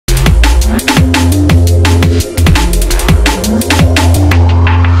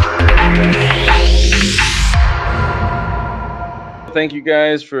Thank you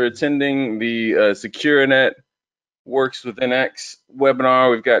guys for attending the Sequrinet Works with NX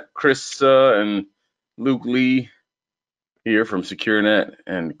webinar. We've got Chris and Luke Lee here from Sequrinet,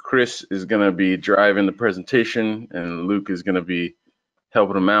 and Chris is going to be driving the presentation, and Luke is going to be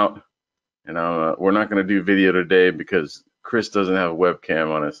helping him out. And we're not going to do video today because Chris doesn't have a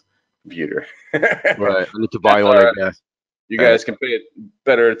webcam on his computer. Right, I need to buy one, I guess. You guys can pay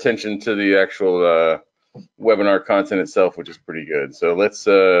better attention to the actual webinar content itself, which is pretty good. So let's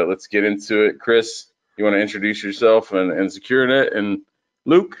get into it. Chris, you want to introduce yourself and Sequrinet, and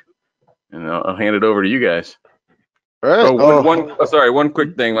Luke, and I'll hand it over to you guys. All right. Sorry, one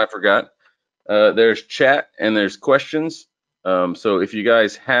quick thing I forgot. There's chat and there's questions. So if you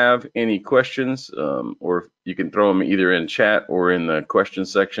guys have any questions, or you can throw them either in chat or in the question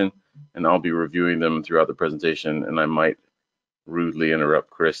section, and I'll be reviewing them throughout the presentation, and I might rudely interrupt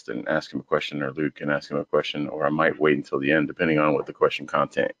Chris and ask him a question, or Luke and ask him a question, or I might wait until the end, depending on what the question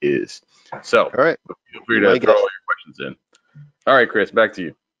content is. So, all right, feel free to throw all your questions in. All right, Chris, back to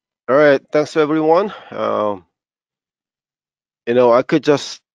you. All right, thanks everyone. I could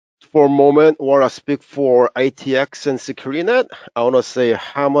just for a moment want to speak for ITX and Sequrinet. I want to say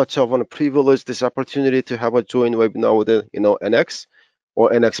how much of a privilege this opportunity to have a joint webinar with NX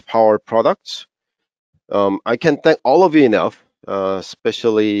or NX Power products. I can't thank all of you enough,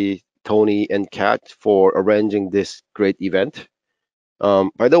 especially Tony and Kat, for arranging this great event.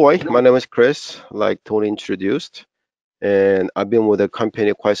 By the way, my name is Chris, like Tony introduced, and I've been with the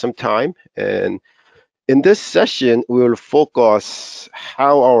company quite some time. And in this session, we will focus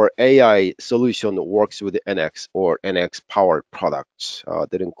how our AI solution works with the NX or NX Power products.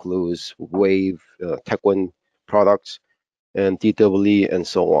 That includes Wave, TechOne products, and DWE, and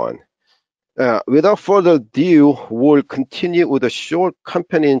so on. Without further ado, we'll continue with a short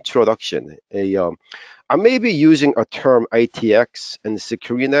company introduction. I may be using a term ITX and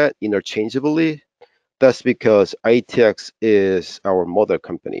Sequrinet interchangeably. That's because ITX is our mother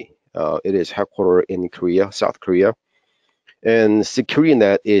company. It is headquartered in Korea, South Korea. And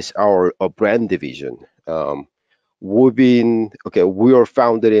Sequrinet is our brand division. We were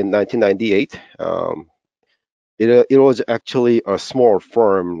founded in 1998. It was actually a small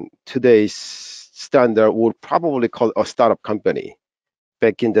firm. Today's standard would probably call it a startup company.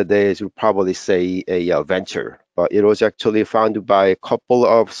 Back in the days, we'd probably say a venture. But it was actually founded by a couple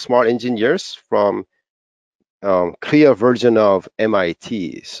of smart engineers from Korea version of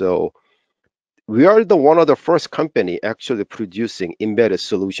MIT. So we are one of the first company actually producing embedded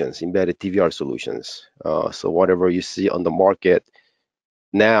solutions, embedded DVR solutions. So whatever you see on the market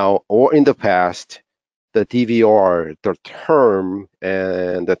now or in the past, the DVR, the term,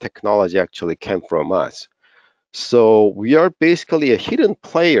 and the technology actually came from us. So we are basically a hidden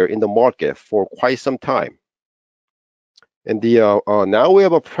player in the market for quite some time. And now we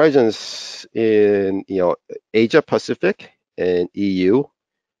have a presence in Asia Pacific and EU,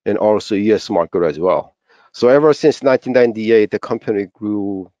 and also US market as well. So ever since 1998, the company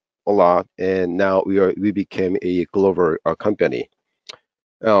grew a lot, and now we became a global company.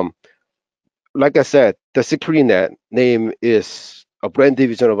 Like I said, the Sequrinet name is a brand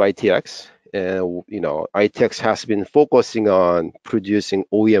division of ITX, and ITX has been focusing on producing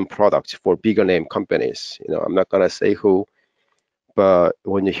OEM products for bigger name companies. I'm not gonna say who, but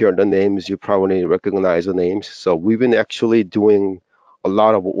when you hear the names, you probably recognize the names. So we've been actually doing a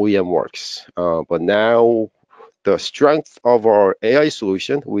lot of OEM works, but now the strength of our AI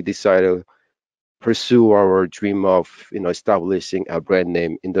solution, we decided to pursue our dream of establishing a brand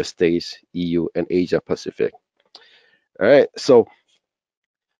name in the States, EU, and Asia Pacific. All right, so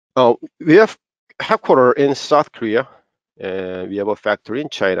we have headquarters in South Korea, and we have a factory in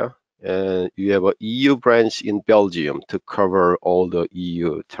China, and we have an EU branch in Belgium to cover all the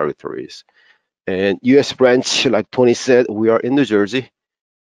EU territories. And US branch, like Tony said, we are in New Jersey.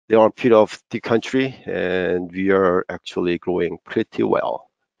 They are part of the country, and we are actually growing pretty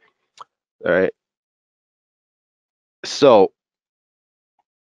well. All right. So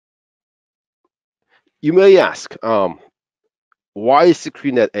you may ask, why is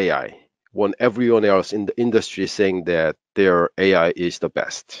Sequrinet AI when everyone else in the industry is saying that their AI is the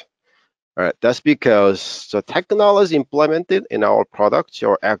best? All right, that's because the technology implemented in our products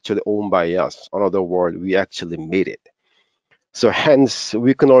are actually owned by us. In other words, we actually made it. So hence,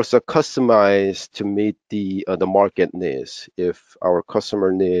 we can also customize to meet the market needs. If our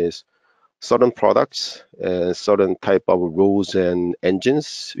customer needs certain products and certain type of rules and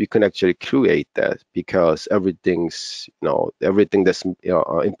engines, we can actually create that because everything that's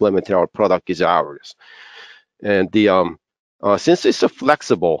implemented in our product is ours. And since it's so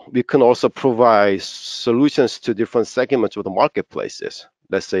flexible, we can also provide solutions to different segments of the marketplaces.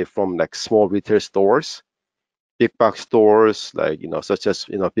 Let's say from like small retail stores, big box stores, like such as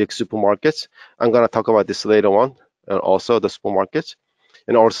big supermarkets. I'm gonna talk about this later on, and also the supermarkets,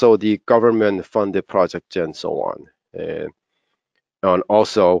 and also the government-funded projects and so on. And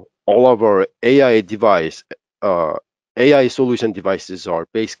also all of our uh, AI solution devices are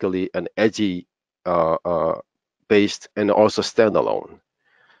basically an edge based and also standalone.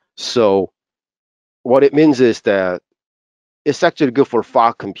 So what it means is that it's actually good for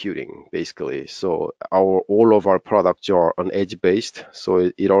fog computing, basically. So all of our products are on edge based.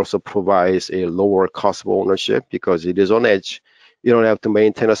 So it also provides a lower cost of ownership because it is on edge. You don't have to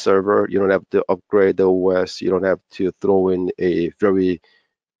maintain a server. You don't have to upgrade the OS. You don't have to throw in a very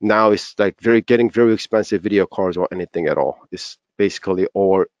now it's like getting very expensive video cards or anything at all. It's basically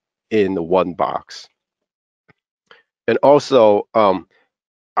all in one box. And also,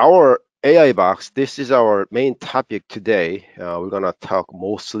 our AI box, this is our main topic today. We're gonna talk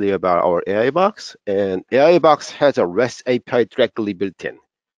mostly about our AI box, and AI box has a REST API directly built in.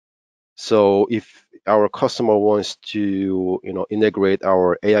 So if our customer wants to, integrate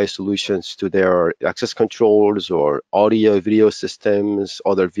our AI solutions to their access controls or audio video systems,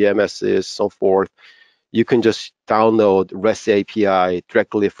 other VMSs, so forth, you can just download REST API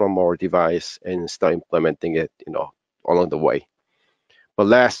directly from our device and start implementing it, along the way. But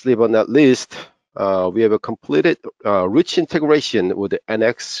lastly but not least, we have a completed rich integration with the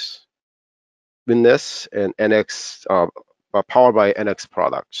NX Witness and NX powered by NX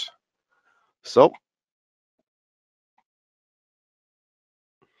products. So,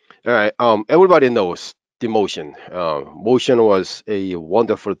 all right, everybody knows the motion. Motion was a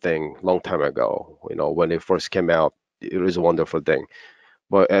wonderful thing long time ago. When it first came out, it was a wonderful thing.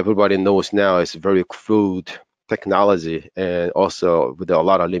 But everybody knows now it's very crude technology and also with a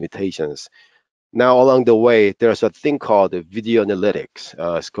lot of limitations. Now, along the way, there's a thing called the video analytics.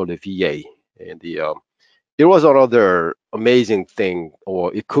 It's called the VA, and it was another amazing thing,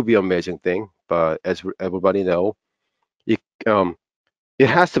 or it could be an amazing thing. But as everybody know, it um, it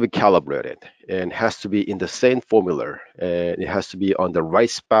has to be calibrated and has to be in the same formula, and it has to be on the right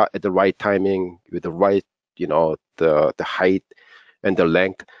spot at the right timing with the right, the height and the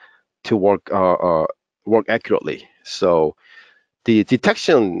length to work accurately. So the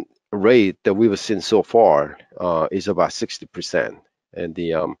detection rate that we've seen so far is about 60%, and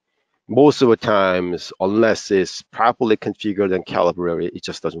the most of the times, unless it's properly configured and calibrated, it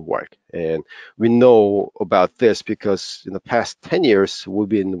just doesn't work. And we know about this because in the past 10 years, we've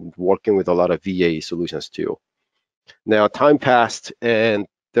been working with a lot of VA solutions too. Now, time passed, and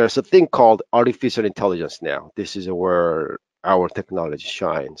there's a thing called artificial intelligence now. This is where our technology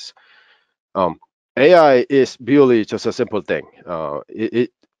shines. Um, AI is really just a simple thing.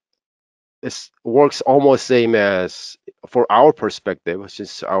 It works almost same as for our perspective,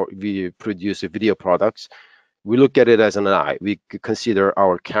 since we produce video products. We look at it as an eye. We consider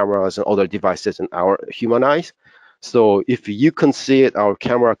our cameras and other devices in our human eyes. So if you can see it, our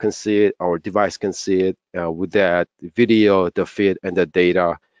camera can see it, our device can see it. With that video, the feed, and the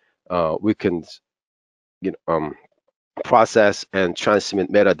data, we can process and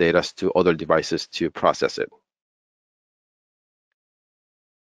transmit metadata to other devices to process it.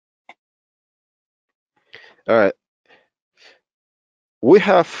 All right, we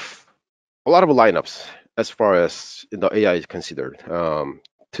have a lot of lineups as far as the AI is considered.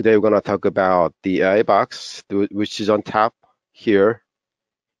 Today we're going to talk about the AI box, which is on top here.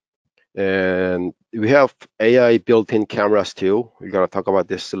 And we have AI built-in cameras too. We're going to talk about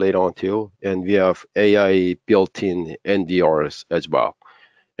this later on too. And we have AI built-in NVRs as well.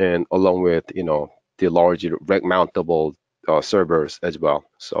 And along with, the large rack mountable servers as well.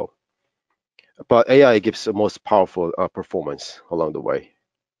 So, but AI gives the most powerful performance along the way.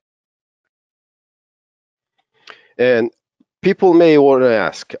 And people may want to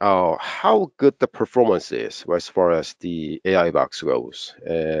ask how good the performance is as far as the AI box goes.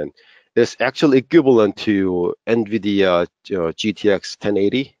 And it's actually equivalent to NVIDIA GTX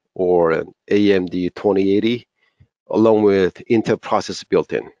 1080 or an AMD 2080, along with Intel processor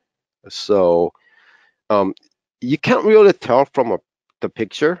built in. So you can't really tell from the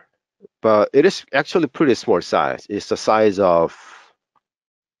picture, but it is actually pretty small size. It's the size of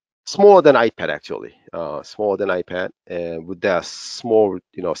smaller than iPad actually, smaller than iPad, and with that small,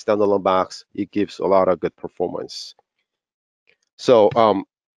 standalone box, it gives a lot of good performance. So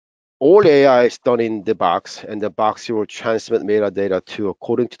all AI is done in the box, and the box will transmit metadata to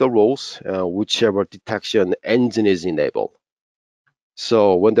according to the rules, whichever detection engine is enabled.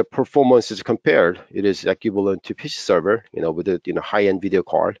 So when the performance is compared, it is equivalent to PC server, with a high-end video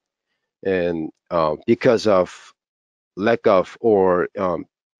card, and because of lack of or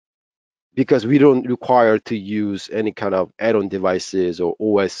because we don't require to use any kind of add-on devices or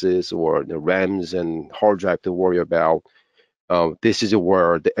OSs or the RAMs and hard drive to worry about. This is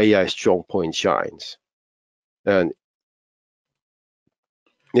where the AI strong point shines. And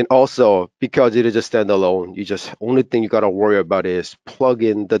also because it is a standalone, you just only thing you gotta worry about is plug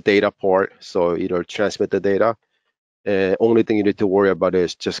in the data port, so it'll transmit the data. And only thing you need to worry about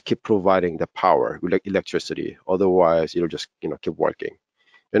is just keep providing the power, like electricity. Otherwise, it'll just keep working.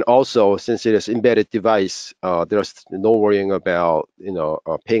 And also, since it is embedded device, there's no worrying about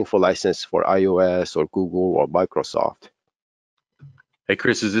paying for license for iOS or Google or Microsoft. Hey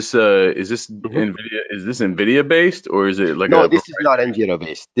Chris, is this Mhm. NVIDIA? Is this NVIDIA based or is it like No, a this is not proprietary? NVIDIA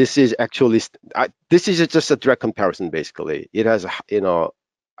based. This is actually this is just a direct comparison. Basically, it has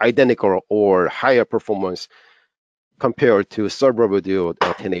identical or higher performance compared to server video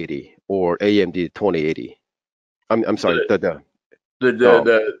 1080 or AMD 2080. I'm sorry, The the the um,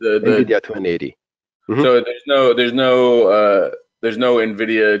 the the NVIDIA 2080. Mhm. So there's no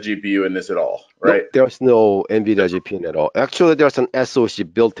NVIDIA GPU in this at all, Nope, right? there's no NVIDIA GPU at all. Actually, there's an SoC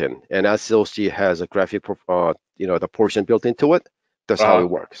built in, and SoC has a the portion built into it. That's how Uh-huh. it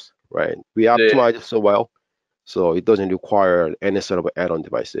works, right? We The optimize it so well, so it doesn't require any sort of add-on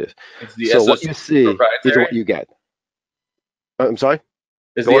devices. is the So what SoC you see is what proprietary? you get. I'm sorry,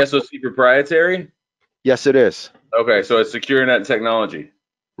 Is go the on. SoC proprietary? Yes, it is. Okay, so it's Sequrinet technology.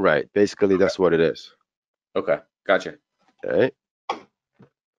 Right. Basically, Okay, that's what it is. okay, gotcha. Okay.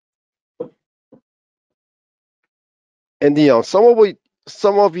 And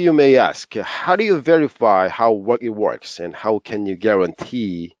some of you may ask, how do you verify how it works, and how can you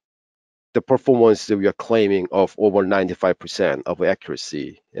guarantee the performance that we are claiming of over 95% of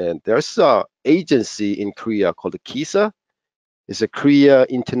accuracy? And there's a agency in Korea called KISA. It's a Korea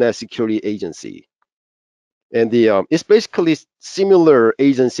Internet Security Agency, and it's basically similar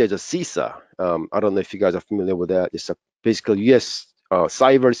agency as a CISA. I don't know if you guys are familiar with that. It's basically U.S.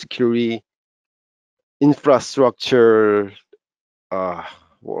 Cybersecurity infrastructure.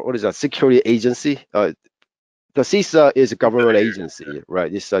 What is that? Security agency. The CISA is a government agency,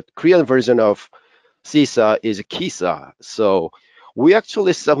 right? It's a Korean version of CISA is KISA. So we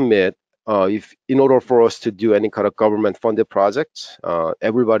actually submit, if in order for us to do any kind of government funded projects,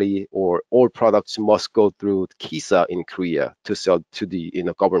 everybody or all products must go through KISA in Korea to sell to the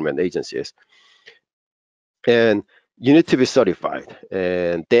government agencies. And you need to be certified.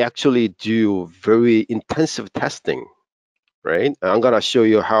 And they actually do very intensive testing, right? I'm gonna show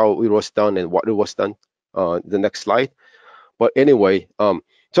you how it was done and what it was done, the next slide. But anyway,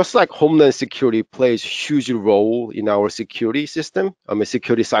 just like Homeland Security plays a huge role in our security system,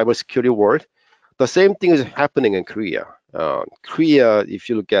 security, cybersecurity world, the same thing is happening in Korea. Korea, if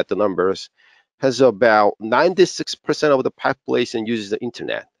you look at the numbers, has about 96% of the population uses the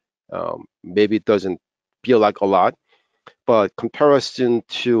internet. Maybe it doesn't feel like a lot, but comparison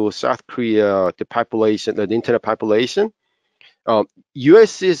to South Korea, the population, the internet population,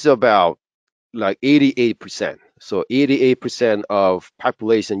 US is about like 88%. So 88% of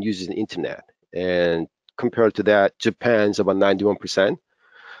population uses the internet. And compared to that, Japan's about 91%.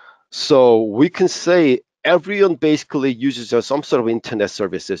 So we can say everyone basically uses some sort of internet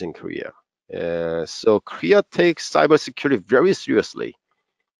services in Korea. So Korea takes cybersecurity very seriously.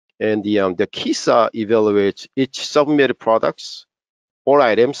 And the KISA evaluates each submitted products or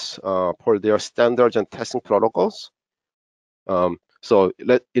items per their standards and testing protocols. So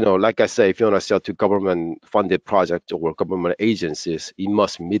like I say, if you want to sell to government-funded projects or government agencies, it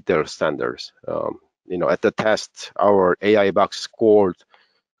must meet their standards. At the test, our AI box scored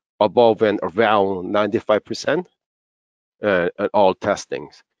above and around 95% at all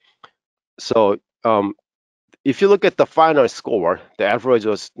testings. So if you look at the final score, the average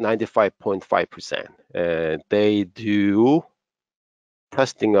was 95.5%, and they do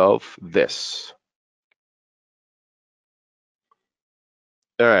testing of this.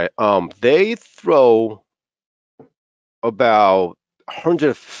 All right, they throw about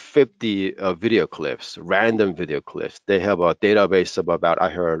 150 video clips, random video clips. They have a database of about, I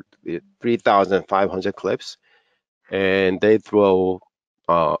heard, 3,500 clips, and they throw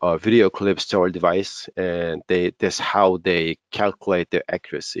video clips to our device, and that's how they calculate the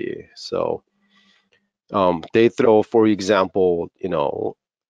accuracy. So they throw, for example,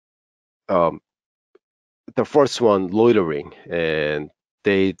 um, the first one, loitering, and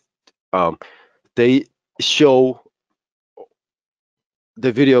they They show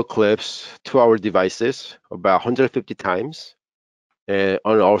the video clips to our devices about 150 times, and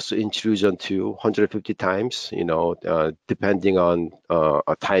also intrusion to 150 times, depending on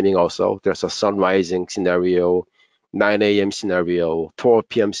a timing also. There's a sunrising scenario, 9 a.m. scenario, 12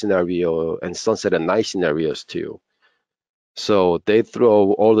 p.m. scenario, and sunset at night scenarios too. So they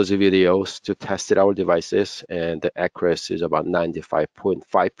throw all those videos to test it our devices, and the accuracy is about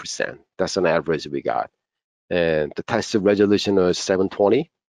 95.5%. That's an average we got. And the tested resolution is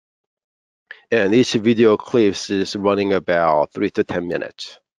 720. And each video clips is running about 3 to 10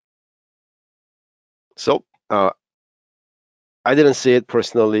 minutes. So I didn't see it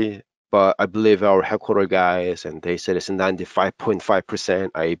personally, but I believe our headquarter guys, and they said it's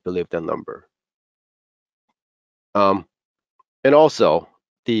 95.5%. I believe that number. And also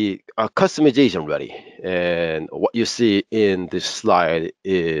the customization ready, and what you see in this slide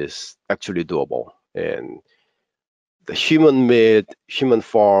is actually doable. And the human mid, human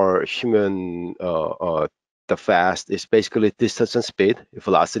far, human the fast is basically distance and speed,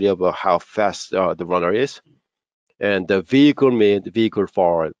 velocity of how fast the runner is. And the vehicle mid, vehicle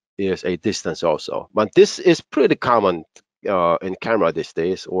far is a distance also. But this is pretty common in camera these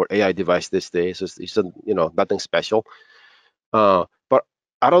days, or AI device these days. It's nothing special. But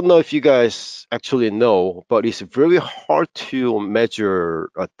I don't know if you guys actually know, but it's very hard to measure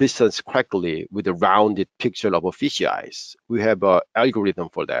a distance correctly with a rounded picture of a fish eyes. We have an algorithm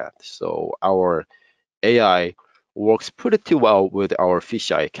for that. So our AI works pretty well with our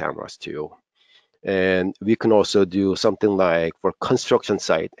fisheye cameras too. And we can also do something like for construction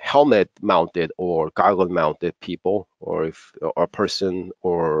site, helmet mounted or goggle mounted people, or if a person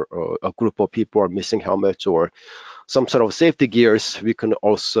or a group of people are missing helmets or some sort of safety gears, we can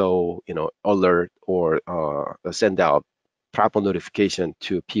also, alert or send out proper notification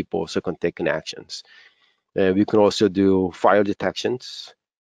to people so can take actions. And we can also do fire detections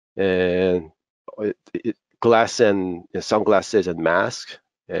and glass and sunglasses and masks.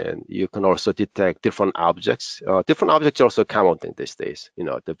 And you can also detect different objects. Different objects are also counting these days,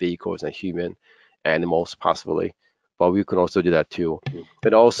 the vehicles and human, animals possibly. But we can also do that too.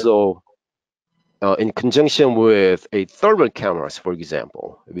 And also, in conjunction with a thermal cameras, for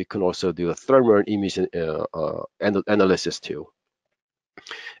example, we can also do a thermal image analysis too.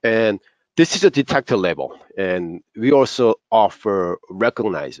 And this is a detector level, and we also offer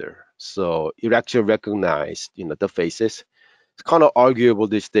recognizer. So it actually recognizes, the faces. It's kind of arguable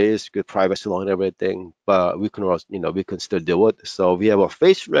these days with privacy law and everything, but we can also, we can still do it. So we have a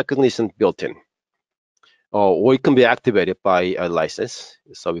face recognition built in, or it can be activated by a license.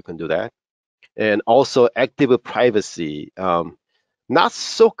 So we can do that. And also active privacy. Not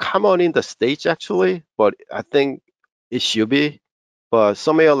so common in the States actually, but I think it should be. But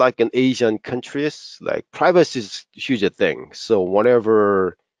somewhere like in Asian countries, like privacy is a huge thing. So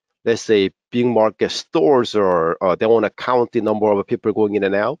whenever, let's say, big market stores or they want to count the number of people going in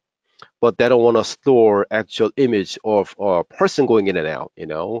and out, but they don't want to store actual image of a person going in and out,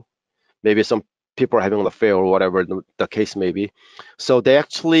 maybe some people are having an affair or whatever the case may be. So they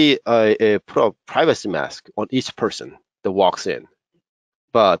actually put a privacy mask on each person that walks in,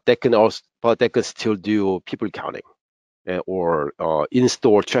 but they can still do people counting or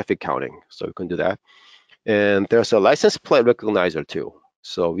in-store traffic counting. So you can do that. And there's a license plate recognizer too.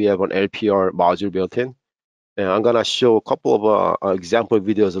 So we have an LPR module built in. And I'm gonna show a couple of example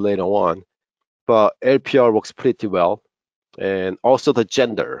videos later on. But LPR works pretty well. And also the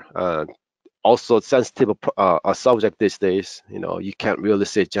gender. Also sensitive subject these days. You can't really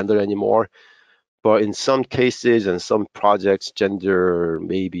say gender anymore. But in some cases and some projects, gender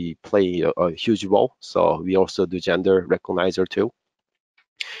maybe play a huge role. So we also do gender recognizer too.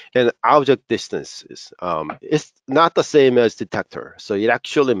 And object distance is it's not the same as detector. So it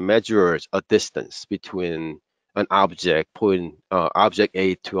actually measures a distance between an object, point object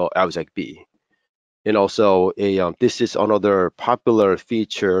A to object B. And also this is another popular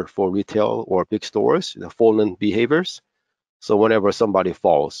feature for retail or big stores, the fallen behaviors. So whenever somebody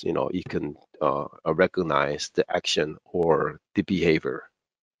falls, you can recognize the action or the behavior.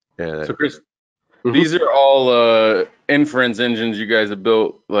 So Chris, Mhm. these are all inference engines you guys have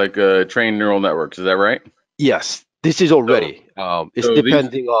built, like trained neural networks. Is that right? Yes, this is So, already. It's so these,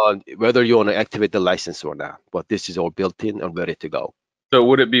 depending on whether you want to activate the license or not, but this is all built in and ready to go. so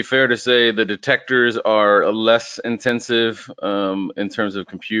would it be fair to say the detectors are less intensive in terms of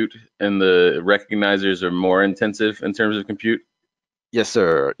compute, and the recognizers are more intensive in terms of compute? Yes,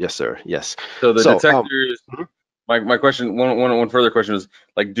 sir. Yes, sir. Yes. So the So, detectors. mhm. My question, one further question is,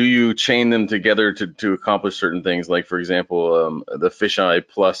 like, do you chain them together to accomplish certain things? Like, for example, the fisheye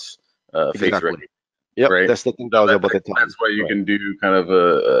plus face Exactly. recognition, Yep, right? that's the thing that I was about to tell you. That's why you Right. can do kind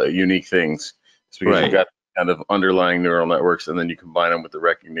of unique things. It's because you've Right. got kind of underlying neural networks, and then you combine them with the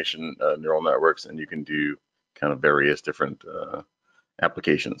recognition neural networks, and you can do kind of various different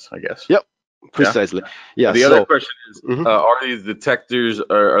applications, I guess. Yep. Yeah. Precisely. Yeah. The other So, question is, mhm. are these detectors,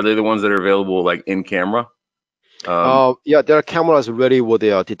 are they the ones that are available like in camera? Yeah, there are cameras ready with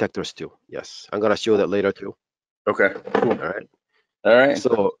the detectors too. Yes, I'm gonna show that later too. Okay, cool. All right. All right.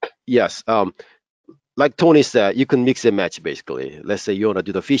 So yes, like Tony said, you can mix and match basically. Let's say you wanna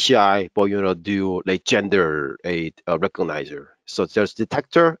do the fisheye, but you wanna do like gender a recognizer. So there's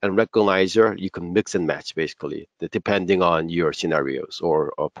detector and recognizer. You can mix and match basically, depending on your scenarios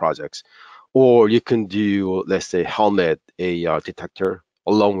or projects. Or you can do, let's say, helmet a detector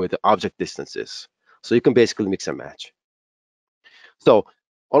along with the object distances. So you can basically mix and match. So,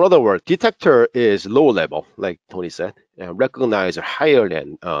 in other words, detector is low level, like Tony said, and recognizer higher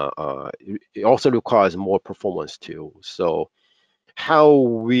than. It also requires more performance too. So, how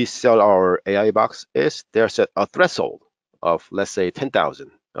we sell our AI box is there's a threshold of, let's say,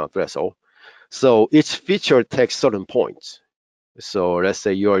 10,000 threshold. So each feature takes certain points. So let's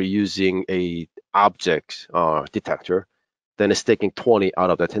say you are using a object detector, then it's taking 20 out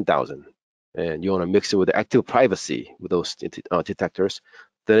of the 10,000. And you want to mix it with the active privacy with those detectors,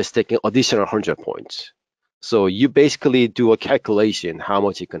 then it's taking additional 100 points. So you basically do a calculation how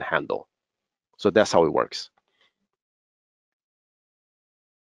much you can handle. So that's how it works.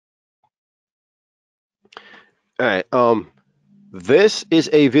 All right. This is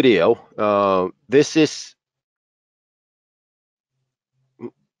a video.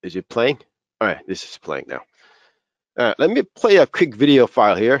 Is it playing? All right, this is playing now. All right, let me play a quick video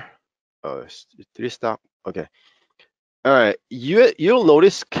file here. Did it stop? Okay. All right, you'll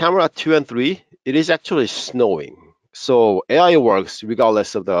notice camera 2 and 3. It is actually snowing. So AI works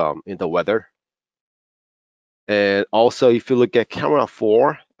regardless of the weather. And also, if you look at camera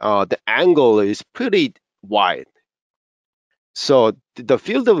 4, the angle is pretty wide. So the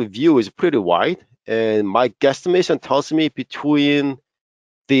field of view is pretty wide, and my guesstimation tells me between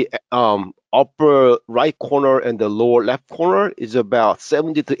the upper right corner and the lower left corner is about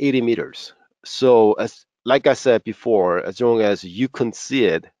 70 to 80 meters. So as like I said before, as long as you can see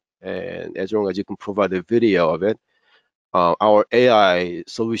it and as long as you can provide a video of it, our AI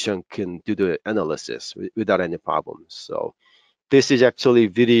solution can do the analysis without any problems. So this is actually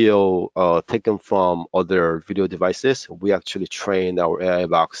video taken from other video devices. We actually trained our AI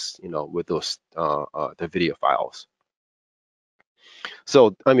box, with those the video files.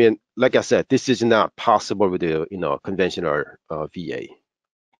 So, I mean, like I said, this is not possible with the conventional VA.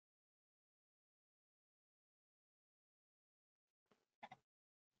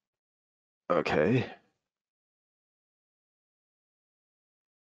 Okay.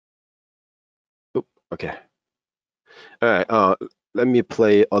 Oop, okay. All right. Let me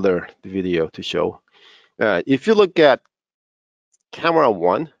play other video to show. If you look at camera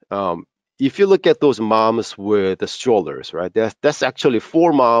 1, if you look at those moms with the strollers, right? That's actually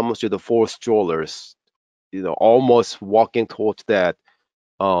 4 moms with the 4 strollers, almost walking towards that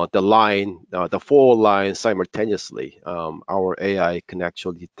the line, the 4 lines simultaneously. Our AI can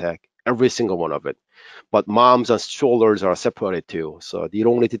actually detect every single one of it. But moms and strollers are separated too. So it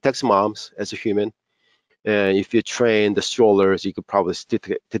only detects moms as a human. And if you train the strollers, you could probably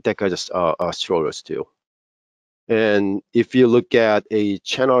detect strollers too. And if you look at a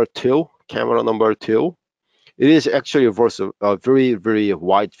channel 2, camera number 2, it is actually a very, very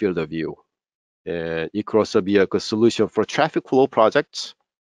wide field of view. And it could also be a good solution for traffic flow projects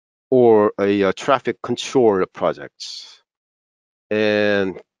or a traffic control projects.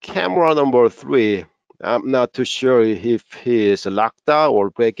 And camera number 3, I'm not too sure if he is locked out or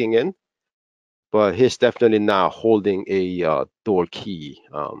breaking in, but he's definitely not holding a door key.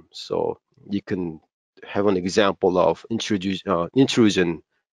 So you can have an example of intrusion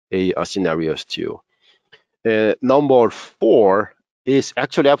scenarios too. Number 4 is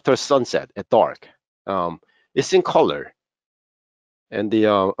actually after sunset at dark. It's in color. And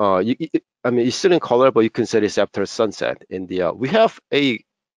I mean, it's still in color, but you can set it after sunset. And we have a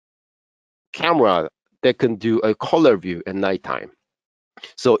camera that can do a color view at nighttime.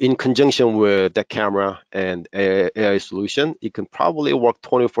 So in conjunction with the camera and AI solution, it can probably work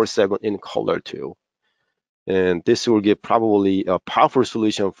 24/7 in color too. And this will give probably a powerful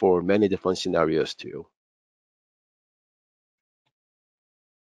solution for many different scenarios too.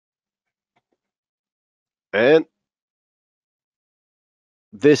 And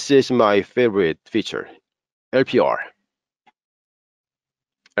this is my favorite feature, LPR.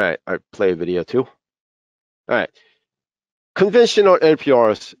 All right, I play a video too. All right, conventional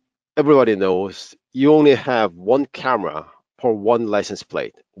LPRs everybody knows you only have one camera per one license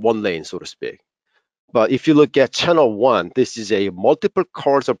plate, one lane, so to speak. But if you look at channel one, this is a multiple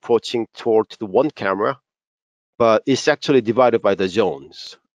cars approaching toward the one camera, but it's actually divided by the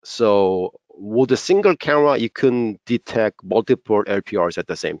zones. So with a single camera, you can detect multiple LPRs at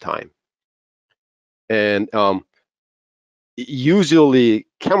the same time. And usually,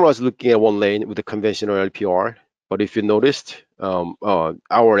 cameras looking at one lane with a conventional LPR. But if you noticed, our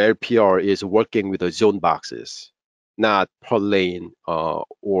LPR is working with the zone boxes, not per lane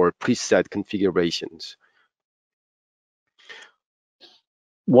or preset configurations.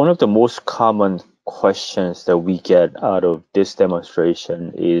 One of the most common questions that we get out of this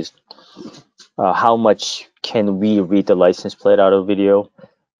demonstration is how much can we read the license plate out of video?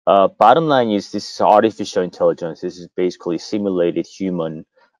 Bottom line is this is artificial intelligence. This is basically simulated human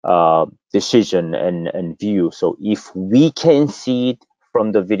decision and view. So if we can see it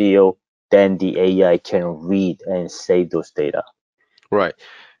from the video, then the AI can read and save those data. Right.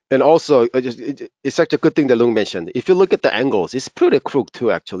 And also, it's such a good thing that Lung mentioned. If you look at the angles, it's pretty crooked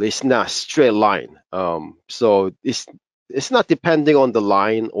too, actually. It's not straight line. So it's not depending on the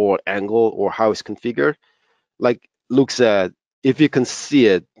line or angle or how it's configured. Like Luke said, if you can see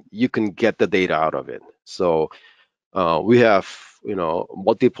it, you can get the data out of it. So we have,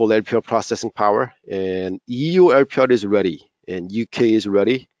 multiple LPR processing power, and EU LPR is ready, and UK is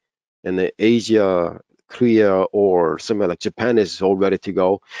ready, and the Asia, Korea, or somewhere like Japan is all ready to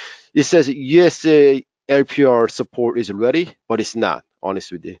go. It says USA LPR support is ready, but it's not.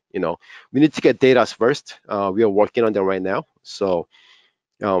 Honest with you, we need to get data first. We are working on that right now. So,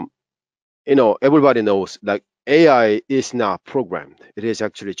 um, everybody knows like AI is not programmed; it is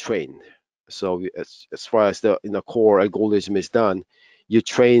actually trained. So, as far as the core algorithm is done, you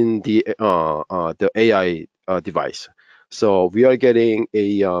train the AI device. So we are getting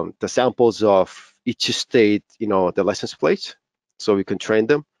the samples of each state, the license plates, so we can train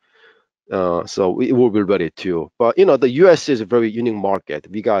them. So we will be ready too. But the US is a very unique market.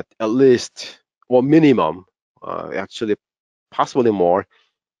 We got at least, well, minimum, actually possibly more,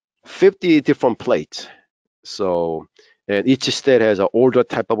 50 different plates. So, and each state has an older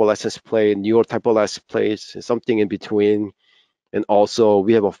type of a license plate, newer type of license plates, and something in between. And also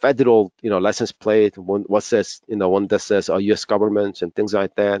we have a federal, license plate, one that says US government and things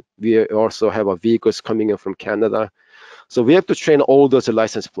like that. We also have a vehicles coming in from Canada. So we have to train all those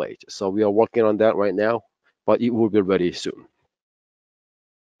license plates. So we are working on that right now, but it will be ready soon.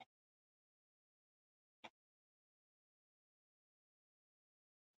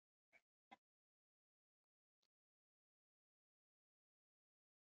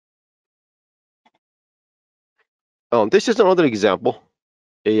 This is another example,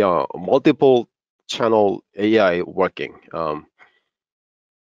 a multiple channel AI working.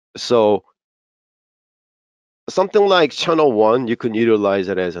 So something like channel one, you can utilize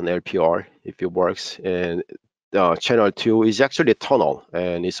it as an LPR if it works. And channel two is actually a tunnel,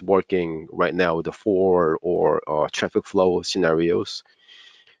 and it's working right now with the four or traffic flow scenarios.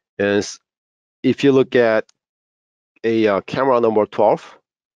 And if you look at a camera number 12,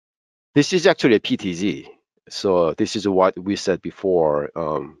 this is actually a PTZ. So this is what we said before.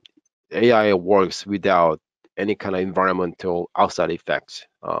 AI works without any kind of environmental outside effects.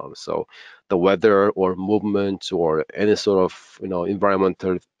 So the weather or movement or any sort of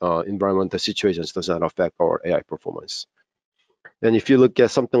environmental situations does not affect our AI performance. And if you look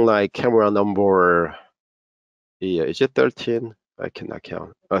at something like camera number, yeah, is it 13? I cannot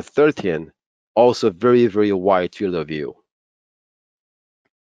count. 13, also very, very wide field of view.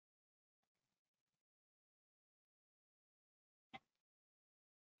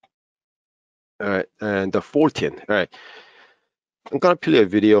 All right, and the 14. All right, I'm gonna play a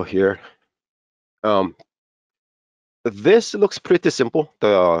video here. This looks pretty simple.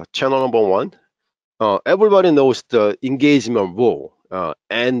 The channel number one. Everybody knows the engagement rule,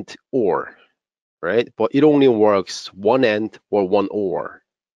 and or, right? But it only works one and or one or,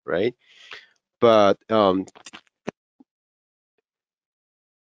 right? But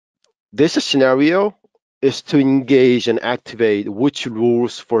this scenario is to engage and activate which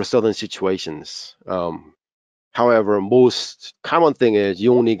rules for certain situations. However, most common thing is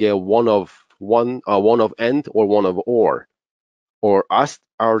you only get one of and or one of or us.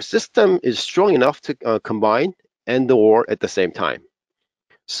 Our system is strong enough to combine and or at the same time.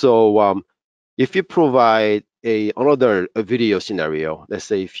 So if you provide another video scenario, let's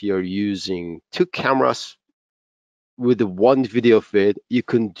say if you're using two cameras with one video feed, you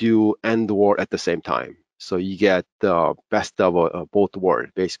can do and or at the same time. So you get the best of both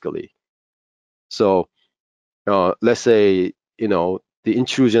worlds, basically. So let's say, the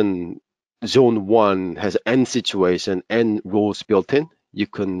intrusion zone 1 has n situation, n rules built in. You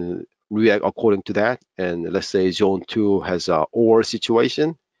can react according to that. And let's say zone 2 has a or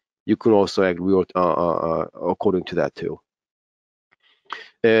situation. You can also act according to that too.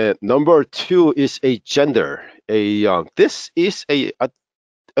 And number 2 is a gender. This is a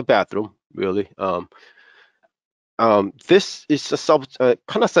bathroom, really. This is a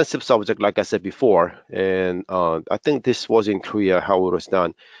kind of sensitive subject, like I said before, and I think this was in Korea how it was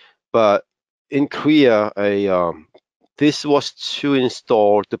done. But in Korea, this was to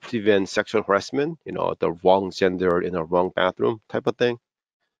install to prevent sexual harassment, the wrong gender in a wrong bathroom type of thing.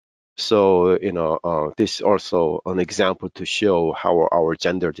 So, this is also an example to show how our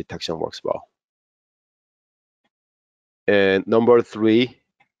gender detection works well. And number 3,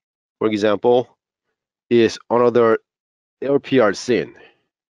 for example, is another LPR scene.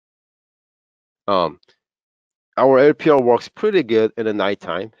 Our LPR works pretty good in the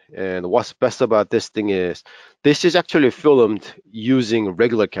nighttime. And what's best about this thing is this is actually filmed using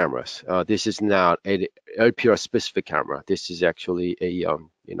regular cameras. This is not a LPR specific camera. This is actually a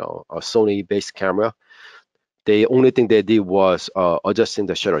Sony based camera. The only thing they did was adjusting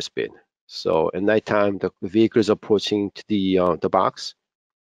the shutter speed. So at nighttime, the vehicle is approaching to the box,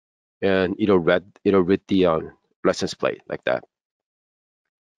 and it'll read the license plate like that.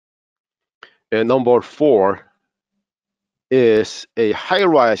 And number 4 is a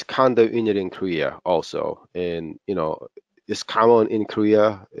high-rise condo unit in Korea also. And it's common in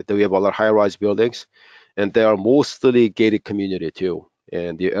Korea that we have a lot of high-rise buildings, and they are mostly gated community too.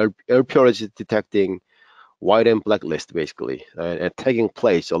 And the LPR is detecting white and black list basically, and taking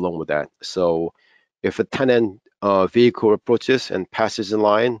place along with that. So if a tenant vehicle approaches and passes in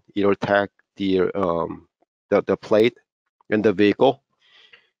line, it'll tag the plate and the vehicle.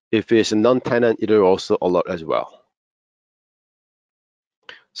 If it's a non-tenant, it'll also alert as well.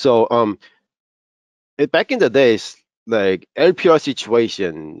 So back in the days, like LPR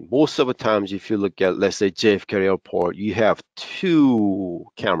situation, most of the times if you look at, let's say, JFK Airport, you have 2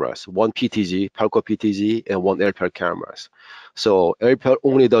 cameras, one PTZ, Palco PTZ, and one LPR cameras. So LPR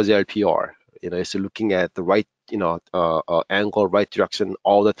only does LPR. It's looking at the right, angle, right direction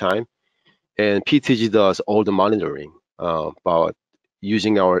all the time. And PTZ does all the monitoring. But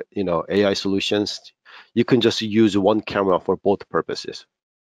using our, AI solutions, you can just use one camera for both purposes.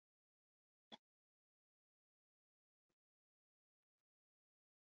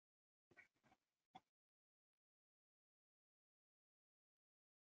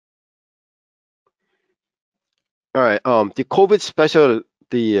 All right. The COVID special,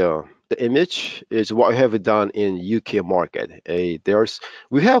 the image is what we have done in UK market.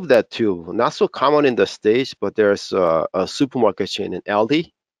 We have that too. Not so common in the States, but there's a supermarket chain in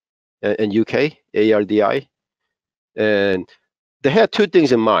Aldi in UK, ARDI, and they had 2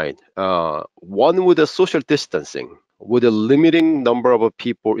 things in mind. One with the social distancing, with a limiting number of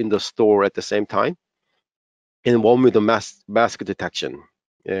people in the store at the same time, and one with the mask detection.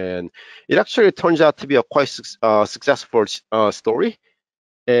 And it actually turns out to be a quite successful story.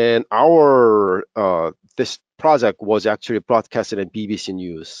 And our this project was actually broadcasted in BBC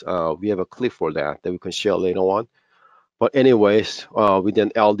News. We have a clip for that we can share later on. But anyways,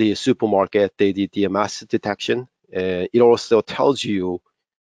 within LD supermarket, they did the mask detection, and it also tells you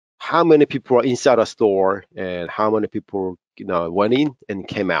how many people are inside a store and how many people went in and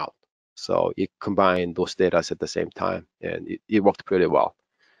came out. So it combined those data at the same time, and it worked pretty well.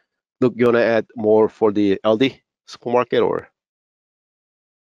 Look, you want to add more for the LD supermarket or?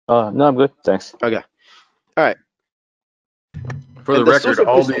 No, I'm good. Thanks. Okay. All right. For the record,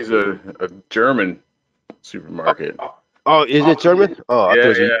 Aldi's a German supermarket. Oh, is it German? Oh, I thought it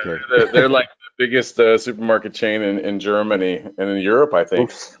was UK. They're like the biggest supermarket chain in Germany and in Europe, I think.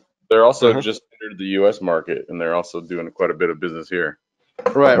 Oops. They're also just entered the U.S. market, and they're also doing quite a bit of business here.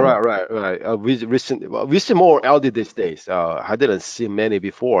 Right. We see more Aldi these days. I didn't see many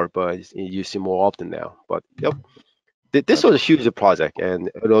before, but you see more often now. But yep, this was a huge project, and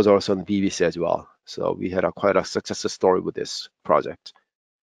it was also on BBC as well. So we had quite a success story with this project.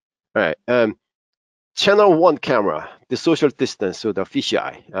 All right. Channel 1 camera, the social distance, so the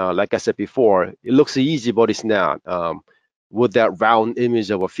fisheye. Like I said before, it looks easy, but it's not. With that round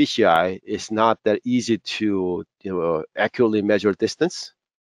image of a fisheye, it's not that easy to accurately measure distance.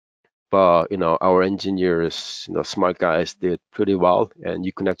 But our engineers, smart guys, did pretty well, and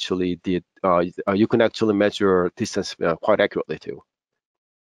you can actually measure distance quite accurately too.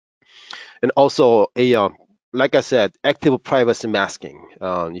 And also like I said, active privacy masking.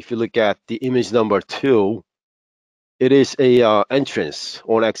 If you look at the image number 2, it is a entrance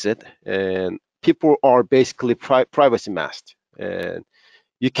or an exit, and people are basically privacy masked. And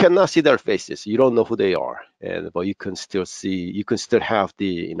You cannot see their faces. You don't know who they are, but you can still have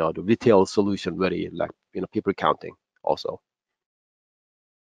the the retail solution ready, like people counting also.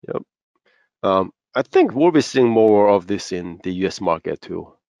 Yep. I think we'll be seeing more of this in the U.S. market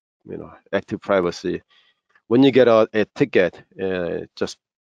too. Active privacy. When you get a ticket, just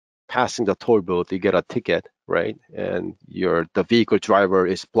passing the toll booth, you get a ticket, right? And the vehicle driver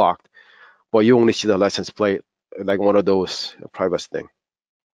is blocked, but you only see the license plate, like one of those privacy thing.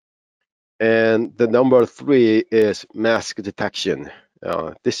 And the number 3 is mask detection.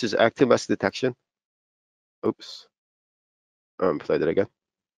 This is active mask detection. Oops. Play that again.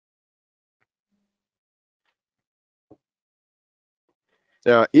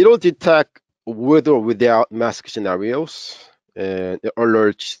 It'll detect with or without mask scenarios, and it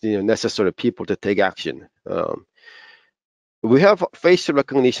alerts the necessary people to take action. We have face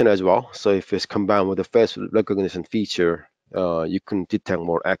recognition as well. So if it's combined with the face recognition feature, you can detect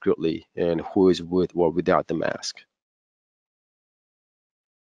more accurately and who is with or without the mask.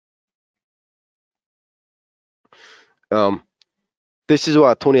 This is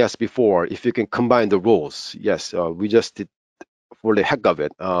what Tony asked before. If you can combine the rules, yes, we just did for the heck of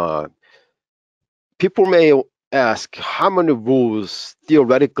it. People may ask how many rules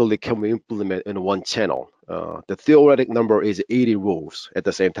theoretically can we implement in one channel. The theoretic number is 80 rules at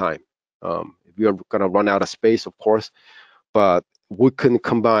the same time. We are going to run out of space, of course, but we can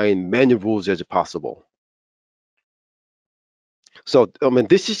combine many rules as possible. So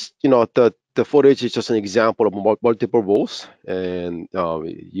this is the footage is just an example of multiple rules, and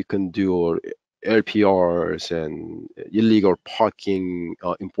you can do LPRs and illegal parking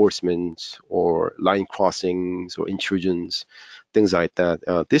enforcements or line crossings or intrusions, things like that.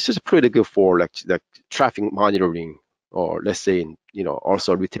 This is pretty good for like traffic monitoring, or let's say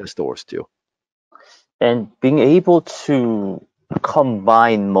also retail stores too. And being able to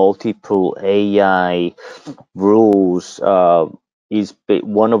combine multiple AI rules is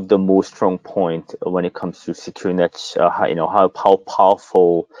one of the most strong point when it comes to Sequrinet. How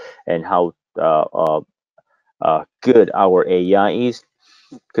powerful and how good our AI is,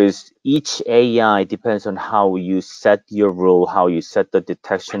 because each AI depends on how you set your rule, how you set the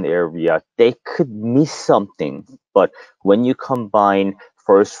detection area. They could miss something, but when you combine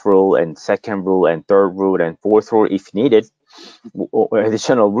first rule and second rule and third rule and fourth rule, if needed, or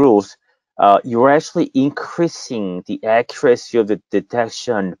additional rules, you're actually increasing the accuracy of the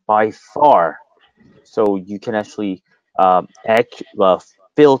detection by far. So you can actually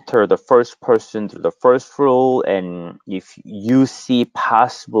filter the first person through the first rule, and if you see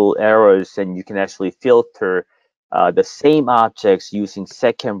possible errors, then you can actually filter the same objects using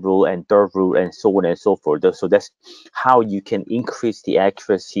second rule and third rule and so on and so forth. So that's how you can increase the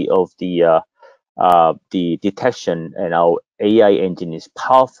accuracy of the detection, and our AI engine is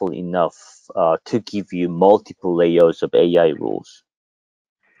powerful enough to give you multiple layers of AI rules.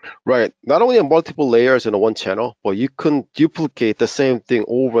 Right. Not only on multiple layers in one channel, but you can duplicate the same thing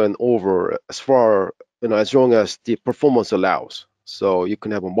over and over as long as the performance allows. So you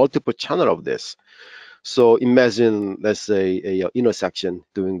can have a multiple channel of this. So imagine, let's say, a intersection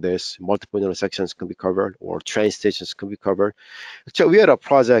doing this. Multiple intersections can be covered, or train stations can be covered. Actually, we had a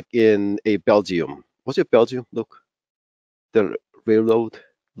project in Belgium. Was it Belgium? Look, the railroad,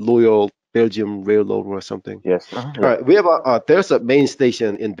 Loyal Belgium Railroad or something. Yes. All right, we have there's a main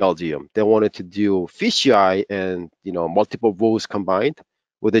station in Belgium. They wanted to do fisheye and multiple rules combined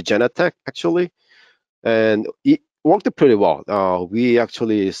with the Genetec actually, and it worked pretty well. We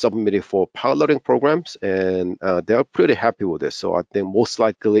actually submitted for piloting programs, and they're pretty happy with this. So I think most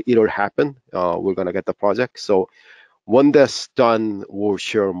likely it'll happen. We're gonna get the project. So when that's done, we'll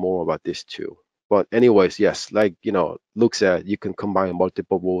share more about this too. But anyways, yes, like Luke said, you can combine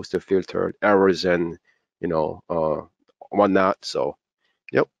multiple rules to filter errors and whatnot. So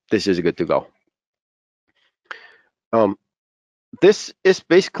yep, this is good to go. This is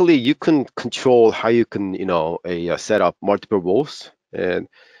basically, you can control how you can set up multiple rules. And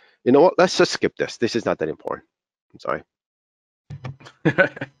you know what? Let's just skip this. This is not that important. I'm sorry.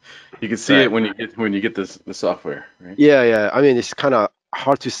 You can see it when you get the software, right? Yeah. I mean, it's kind of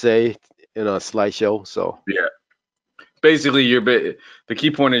hard to say in a slideshow. So yeah. Basically, the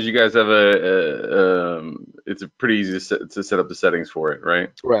key point is you guys have it's pretty easy to set up the settings for it, right?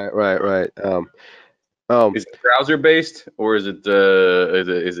 Right. Is it browser based, or is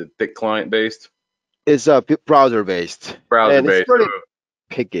it thick client based? It's browser based. Browser and based. It's pretty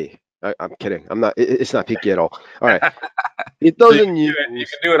picky. I'm kidding. I'm not. It's not picky at all. All right. It doesn't you can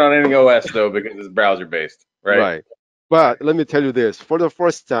do it on any OS though, because it's browser based, right? Right. But let me tell you this: for the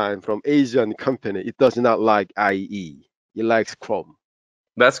first time from Asian company, it does not like IE. It likes Chrome.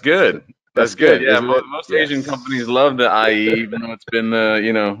 That's good. That's That's good. good, Yeah, isn't it? most Asian companies Yes. love the IE, even though it's been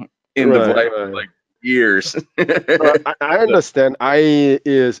end of Right, life for right. like years. I So, understand. I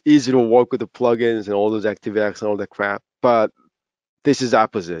is easy to work with the plugins and all those ActiveX and all that crap, but this is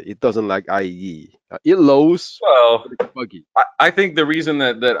opposite. It doesn't like IE. It lows, well, but it's buggy. I think the reason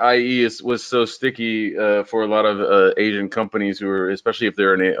that IE was so sticky for a lot of Asian companies who are, especially if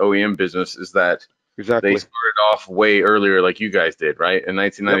they're in an OEM business, is that they Exactly. started off way earlier, like you guys did, right? In Yep.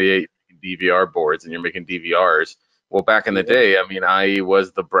 1998, DVR boards, and you're making DVRs. Well, back in the Yep. day, I mean, IE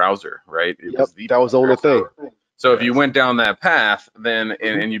was the browser, right? It Yep. was the That was the browser. only thing. So if you Yes. went down that path, then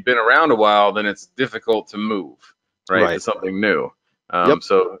Mhm. and you've been around a while, then it's difficult to move, right, to Right. something new. Yep.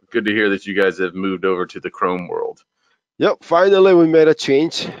 So good to hear that you guys have moved over to the Chrome world. Yep. Finally, we made a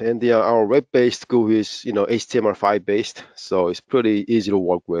change, and our web-based GUI is HTML5 based, so it's pretty easy to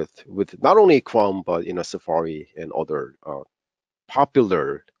work with not only Chrome but Safari and other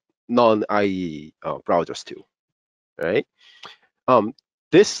popular non-IE browsers too. Right. Um,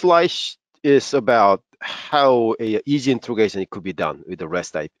 this slide is about how a easy integration it could be done with the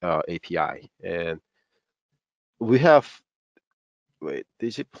REST API, and we have. Wait,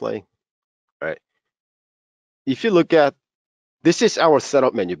 is it playing? All right. If you look at this is our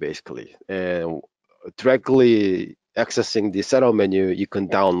setup menu basically, and directly accessing the setup menu, you can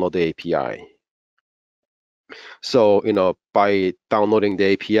download the API. So by downloading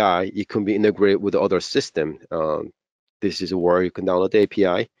the API, it can be integrated with the other system. This is where you can download the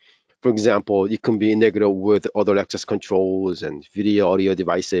API. For example, it can be integrated with other access controls and video audio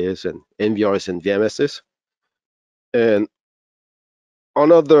devices and NVRs and VMSs. And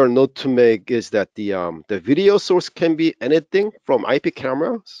another note to make is that the video source can be anything from IP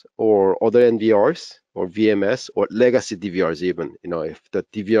cameras or other NVRs or VMS or legacy DVRs even. If the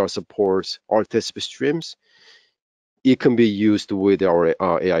DVR supports RTSP streams, it can be used with our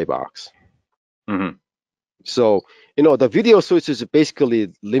AI box. Mm-hmm. So, the video source is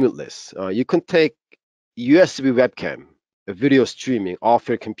basically limitless. You can take USB webcam, a video streaming off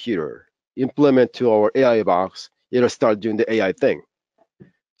your computer, implement to our AI box, it'll start doing the AI thing.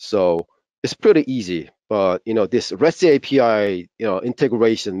 So it's pretty easy, but this REST API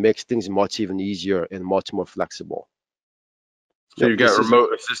integration makes things much even easier and much more flexible. So Yep, you've got this is.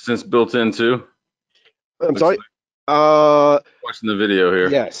 remote assistance built in too. I'm Looks sorry. like Uh, watching the video here.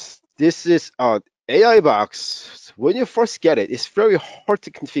 yes, this is AI box. When you first get it, it's very hard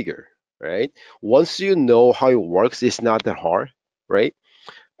to configure, right? Once you know how it works, it's not that hard, right?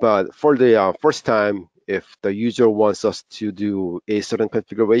 But for the first time, if the user wants us to do a certain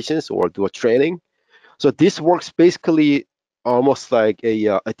configurations or do a training, so this works basically almost like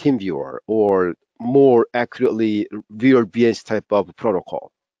a team viewer or more accurately VRBNs type of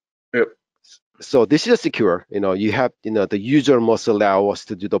protocol. Yep. So this is a secure, you have, the user must allow us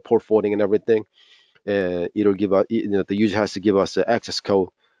to do the port forwarding and everything. And it'll give us, the user has to give us an access code.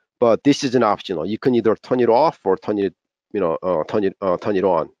 But this is an optional. You can either turn it off or turn it, turn it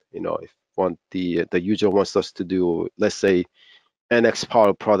on. If the user wants us to do, let's say, NX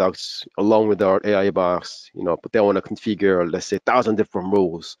Power products along with our AI box, but they want to configure, let's say, 1,000 different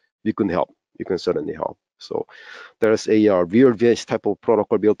rules, we can help. You can certainly help. So there's a VRVH type of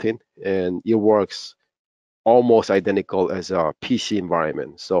protocol built in, and it works almost identical as a PC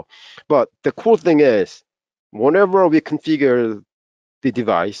environment. So, but the cool thing is, whenever we configure the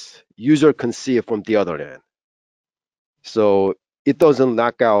device, user can see it from the other end. So it doesn't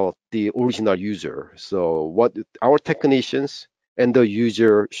lock out the original user. So what our technicians and the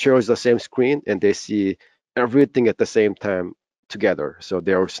user shares the same screen and they see everything at the same time together. So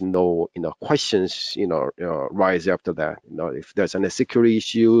there's no questions rise after that. If there's any security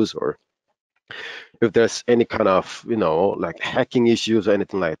issues or if there's any kind of like hacking issues or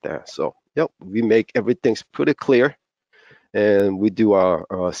anything like that. So yep, we make everything's pretty clear, and we do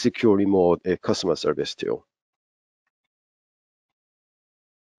our secure remote customer service too.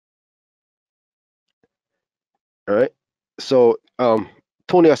 All right. So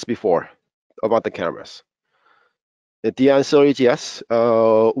Tony asked before about the cameras. The answer is yes.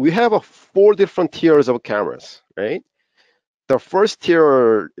 We have 4 different tiers of cameras, right? The first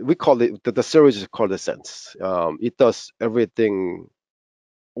tier, we call it, the series is called the Sense. It does everything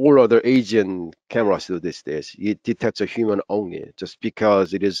all other Asian cameras do these days. It detects a human only, just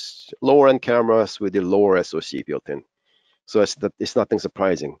because it is lower end cameras with the lower SoC built in. So it's nothing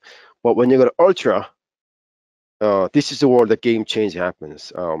surprising. But when you go to Ultra, this is where the game change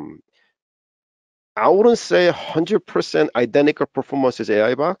happens. I wouldn't say 100% identical performance as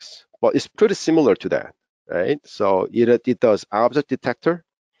AI box, but it's pretty similar to that, right? So it does object detector,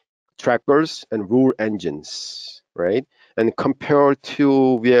 trackers, and rule engines, right? And compared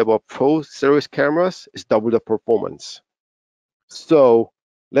to we have a Pro series cameras, it's double the performance. So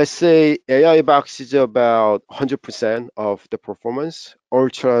let's say AI Box is about 100% of the performance,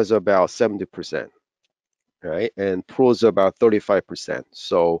 Ultra is about 70%, right? And Pro is about 35%.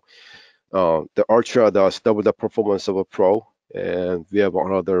 So the Ultra does double the performance of a Pro, and we have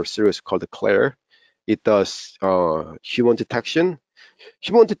another series called the Claire. It does human detection.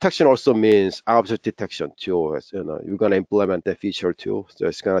 Human detection also means object detection too. You're gonna implement that feature too. So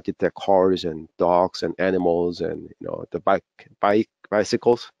it's gonna detect cars and dogs and animals and the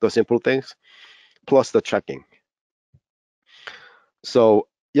bicycles, the simple things, plus the tracking. So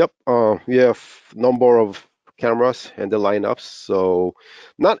yep, we have number of cameras and the lineups. So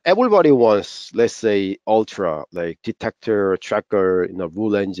not everybody wants, let's say, ultra like detector, tracker,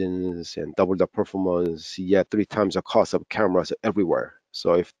 rule engines and double the performance, yet 3 times the cost of cameras everywhere.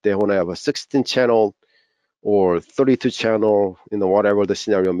 So if they want to have a 16 channel or 32 channel, whatever the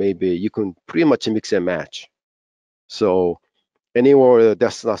scenario may be, you can pretty much mix and match. So anywhere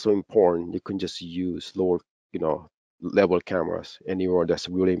that's not so important, you can just use lower, level cameras. Anywhere that's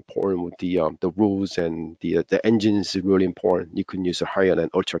really important with the rules and the engines is really important, you can use a higher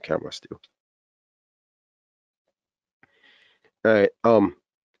end ultra cameras too. All right.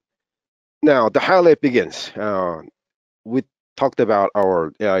 Now the highlight begins. We talked about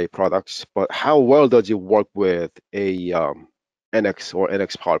our AI products, but how well does it work with a NX or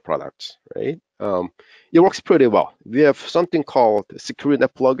NX Power products, right? It works pretty well. We have something called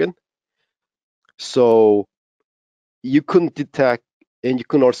Sequrinet plugin. So you can detect and you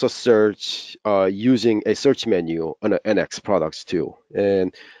can also search using a search menu on the NX products too.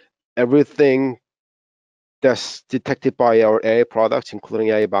 And everything that's detected by our AI products, including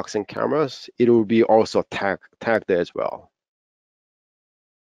AI Box and cameras, it will be also tagged there as well.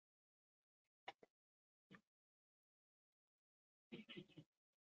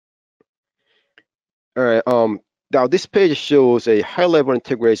 All right. Now this page shows a high-level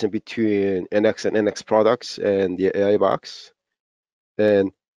integration between NX and NX products and the AI Box.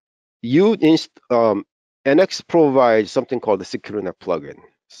 And NX provides something called the Sequrinet plugin.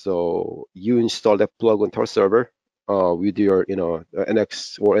 So you install that plugin to our server with your,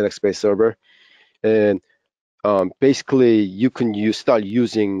 NX or NX-based server, and basically you can start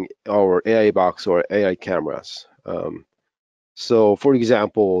using our AI Box or AI cameras. So for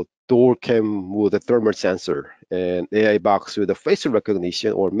example, door came with a thermal sensor and AI Box with a facial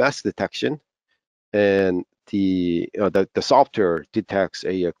recognition or mask detection, and the software detects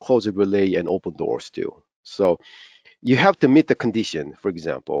a closed relay and open doors too. So you have to meet the condition. For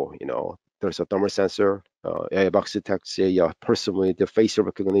example, there's a thermal sensor, AI Box detects a person with the facial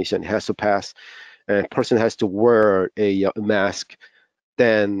recognition has to pass, and person has to wear a mask,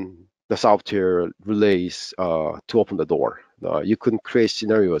 then the software relays to open the door. You can create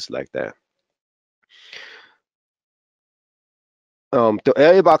scenarios like that. The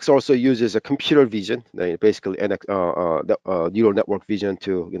AI Box also uses a computer vision, basically neural network vision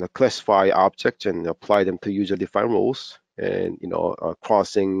to classify objects and apply them to user-defined rules, and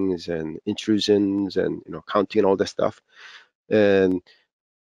crossings and intrusions and counting and all that stuff, and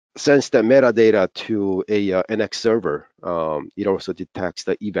sends the metadata to a NX server. It also detects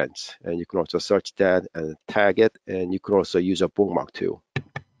the events, and you can also search that and tag it, and you can also use a bookmark too.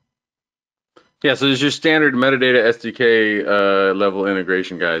 Yeah, so there's your standard metadata SDK level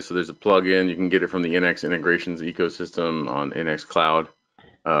integration, guys. So there's a plugin. You can get it from the NX integrations ecosystem on NX Cloud.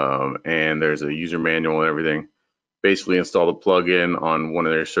 And there's a user manual and everything. Basically install the plugin on one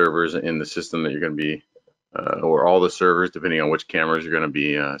of their servers in the system that you're going to be, or all the servers, depending on which cameras you're going to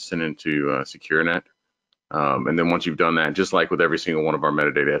be sending to Sequrinet. And then once you've done that, just like with every single one of our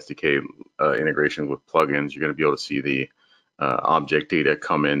metadata SDK integration with plugins, you're going to be able to see the object data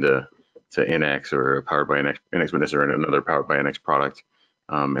come into NX or powered by NX Witness or another powered by NX product.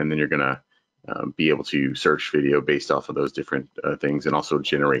 And then you're going to be able to search video based off of those different things, and also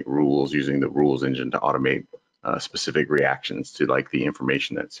generate rules using the rules engine to automate specific reactions to like the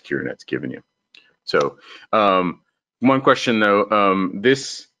information that Sequrinet's given you. So one question though,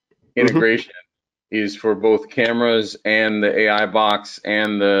 this integration is for both cameras and the AI Box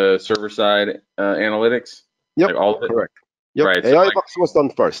and the server side analytics? Yep, like all of it? Correct. Yep, Right, AI Box was done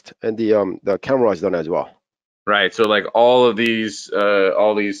first, and the camera is done as well. Right, so like all these,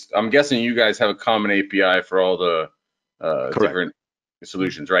 I'm guessing you guys have a common API for all the different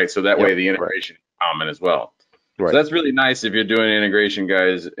solutions, right? So that way the integration is common as well. Right. So that's really nice if you're doing integration,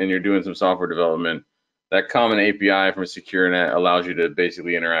 guys, and you're doing some software development. That common API from Sequrinet allows you to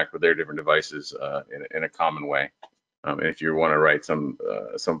basically interact with their different devices in a common way. And if you want to write some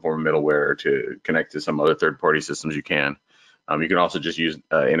form of middleware to connect to some other third-party systems, you can. You can also just use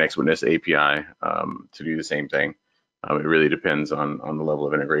NX Witness API to do the same thing. It really depends on the level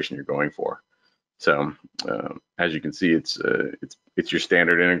of integration you're going for. So as you can see, it's your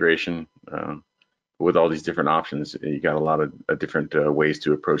standard integration with all these different options. You got a lot of different ways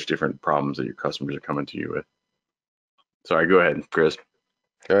to approach different problems that your customers are coming to you with. Sorry, go ahead, Chris.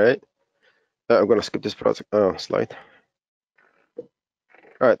 All right. I'm going to skip this slide. All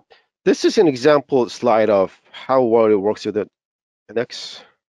right. This is an example slide of how well it works with the NX.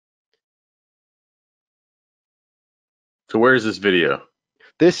 So where is this video?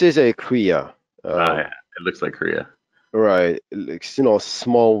 This is a Korea. It looks like Korea. Right. It's,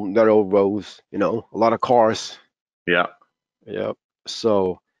 small, narrow roads, a lot of cars. Yeah. Yeah.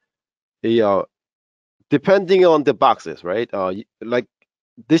 So, depending on the boxes, right? Like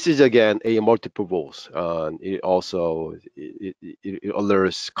this is again a multiple roles. It also it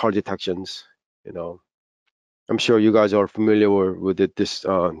alerts car detections. I'm sure you guys are familiar with this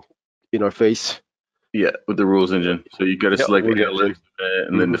interface. Yeah, with the rules engine. So you got to select the analytics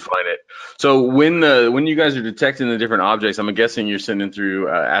and then Mhm. define it. So when you guys are detecting the different objects, I'm guessing you're sending through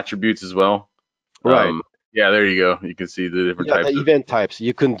attributes as well. Right. Yeah, there you go. You can see the different types. The event types.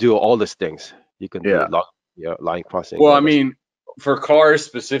 You can do all these things. You can do line crossing. Well, I mean, for cars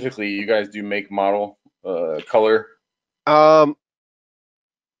specifically, you guys do make, model, color.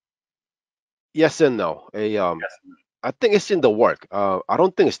 Yes and no. I think it's in the work. I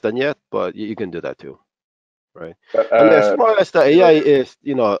don't think it's done yet, but you can do that too, right? And as far as the AI is,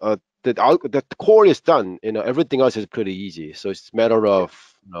 the core is done. Everything else is pretty easy. So it's a matter of,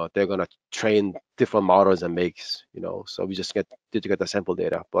 they're gonna train different models and makes, So we just get the sample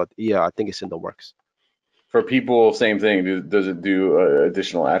data. But yeah, I think it's in the works. For people, same thing. Does it do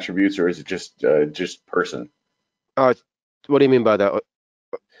additional attributes, or is it just person? What do you mean by that?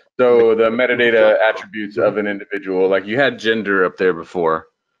 So the metadata attributes of an individual, like you had gender up there before.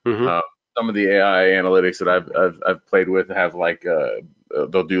 Some of the AI analytics that I've played with have like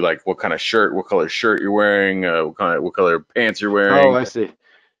they'll do like what kind of shirt, what color shirt you're wearing, what color pants you're wearing. Oh, I see.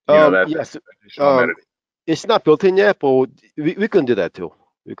 That's Yes. additional It's not built in yet, but we can do that too.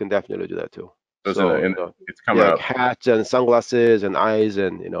 We can definitely do that too. metadata. It's coming up. Like hats and sunglasses and eyes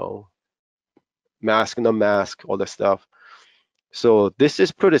and mask, no mask, all that stuff. So this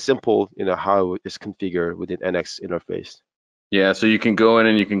is pretty simple, how it's configured within NX interface. Yeah, so you can go in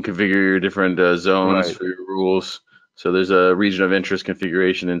and you can configure your different zones Right. for your rules. So there's a region of interest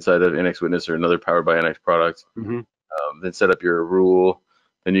configuration inside of NX Witness or another powered by NX product. Then set up your rule.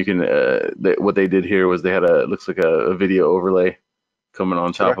 Then you can, what they did here was they had it looks like a video overlay coming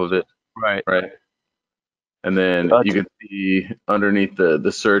on top of it. Right. And then you can see underneath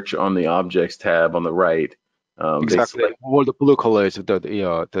the search on the objects tab on the right. Exactly. What the blue color is,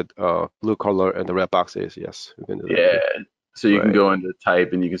 the blue color and the red box is, yes. We can do that. Yeah. So you can go into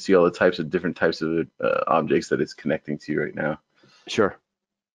type and you can see all the different types of objects that it's connecting to right now. Sure.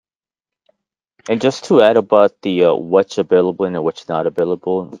 And just to add about the what's available and what's not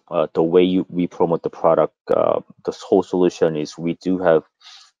available, the way we promote the product, this whole solution is we do have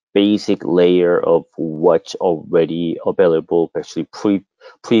basic layer of what's already available, actually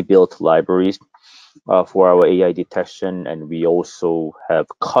pre-built libraries for our AI detection, and we also have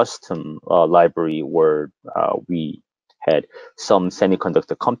custom library where we had some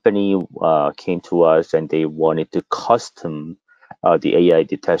semiconductor company came to us and they wanted to custom the AI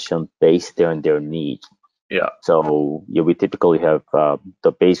detection based on their needs. Yeah. So yeah, we typically have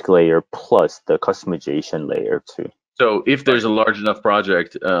the basic layer plus the customization layer too. So if there's a large enough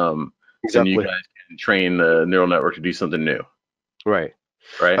project, then you guys can train the neural network to do something new. Right.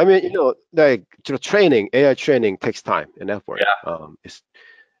 Right. I mean, like AI training takes time and effort. Yeah.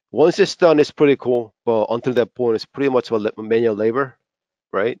 Once it's done, it's pretty cool. But until that point, it's pretty much manual labor,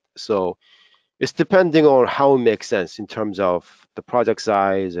 right? So it's depending on how it makes sense in terms of the project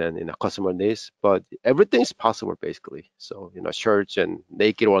size and customer needs. But everything's possible basically. So shirts and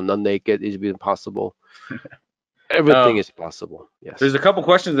naked or non-naked is even possible. Everything is possible. Yes. There's a couple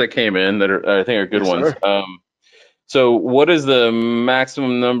questions that came in that I think are good ones. Sir. So what is the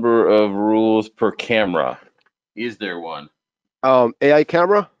maximum number of rules per camera? Is there one? AI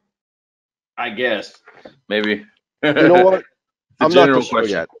camera? I guess. Maybe. You know what? I'm not too sure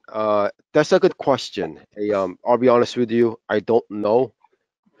yet. That's a good question. I'll be honest with you, I don't know.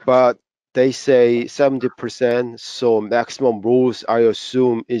 But they say 70%, so maximum rules I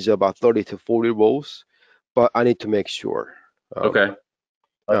assume is about 30 to 40 rules, but I need to make sure. Okay.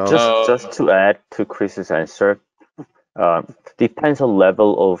 Just to add to Chris's answer, Depends on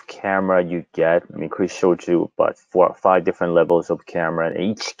level of camera you get. I mean, Chris showed you about 4 or 5 different levels of camera, and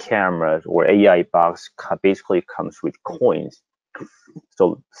each camera or AI box basically comes with coins.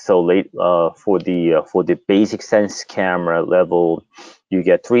 For the basic sense camera level, you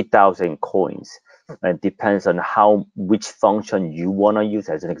get 3,000 coins. And it depends on which function you want to use.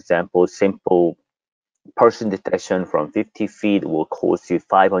 As an example, simple person detection from 50 feet will cost you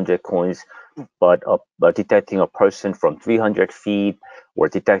 500 coins, but detecting a person from 300 feet or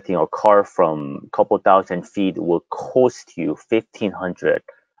detecting a car from a couple thousand feet will cost you 1,500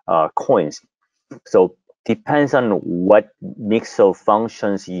 coins. So depends on what mix of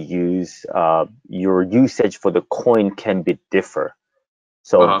functions you use. Your usage for the coin can be differ.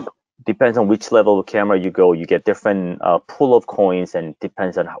 So depends on which level of camera you go. You get different pool of coins, and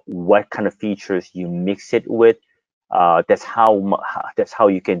depends on what kind of features you mix it with. That's how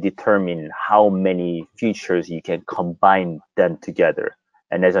you can determine how many features you can combine them together.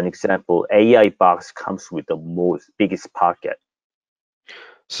 And as an example, AI box comes with the biggest pocket.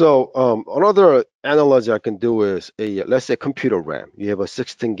 So another analogy I can do is let's say computer RAM. You have a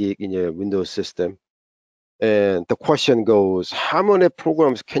 16 gig in your Windows system, and the question goes, how many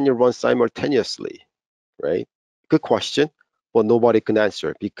programs can you run simultaneously, right? Good question, but nobody can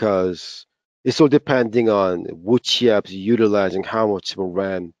answer because it's all depending on which apps you're utilizing, how much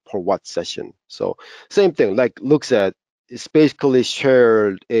RAM per what session. So same thing, like looks at, it's basically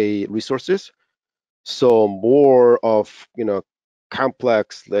shared a resources. So more of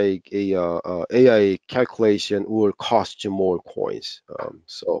complex like a AI calculation will cost you more coins.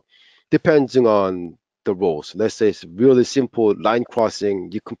 So depending on the rules. Let's say it's really simple line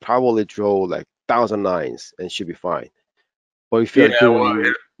crossing, you can probably draw like 1,000 lines and should be fine. But if Yeah, you're well,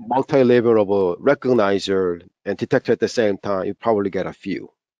 doing multi-level of a recognizer and detector at the same time, you probably get a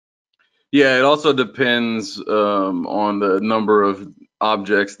few. yeah, it also depends on the number of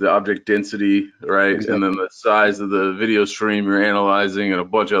objects, the object density, right? And then Exactly. the size of the video stream you're analyzing and a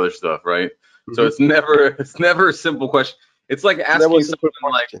bunch of other stuff, right? So Hmm. it's never a simple question. It's like It's never a asking simple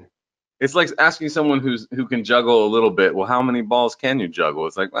someone like question. it's like asking someone who can juggle a little bit. Well, how many balls can you juggle?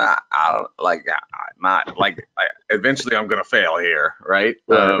 It's like, well, I don't like not like eventually I'm gonna fail here, right?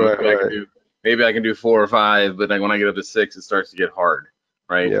 Right, right, right. Maybe I can do 4 or 5, but then when I get up to 6, it starts to get hard,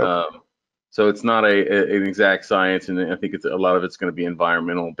 right? Yep. So it's not an exact science, and I think it's a lot of it's going to be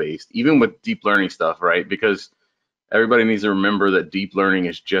environmental based, even with deep learning stuff, right? Because everybody needs to remember that deep learning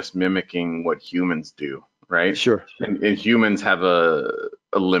is just mimicking what humans do, right? Sure. And humans have a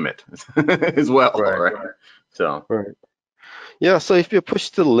limit as well, Right, right? So right. Yeah, so if you push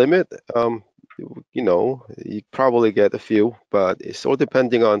the limit, you probably get a few, but it's all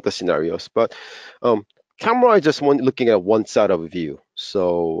depending on the scenarios. But camera is just looking at one side of a view.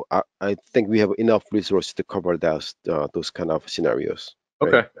 So I think we have enough resources to cover those kind of scenarios,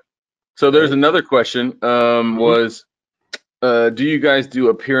 right? okay. So there's Right. another question. Hmm. Was do you guys do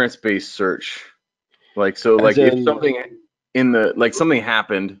appearance based search? As Like if in something something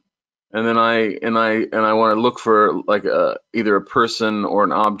happened, and then I want to look for like either a person or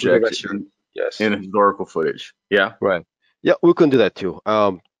an object regression. Yes. in historical footage. Yeah. Right. Yeah, we can do that too.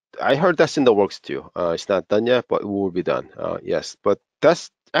 I heard that's in the works too. It's not done yet, but it will be done. Yes, but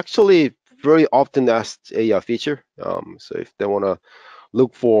that's actually very often asked a feature. So if they want to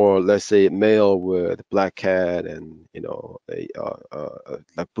look for, let's say, male with black hat and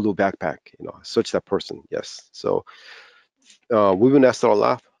like blue backpack, search that person. Yes. So we've been asked a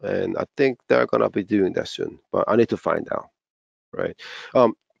lot, and I think they're gonna be doing that soon. But I need to find out. Right.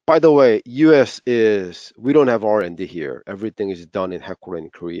 By the way, we don't have R&D here. Everything is done in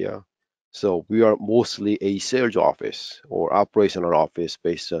Hakuren, Korea. So we are mostly a sales office or operational office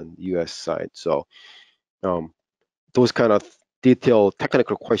based on US side. So um, those kind of detailed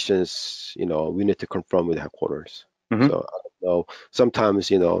technical questions, we need to confirm with headquarters. Hmm. So I don't know. Sometimes,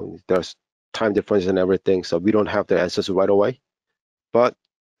 there's time difference and everything, so we don't have the answers right away. But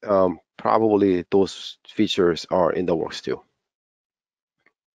probably those features are in the works too.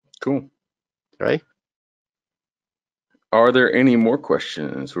 Cool. Right? Are there any more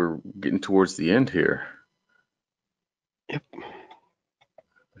questions? We're getting towards the end here. Yep.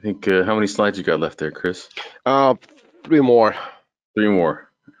 I think how many slides you got left there, Chris? Uh, 3 more. 3 more.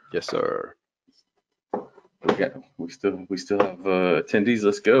 Yes, sir. We still have attendees.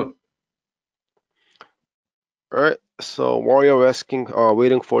 Let's go. All right. So Warrior asking,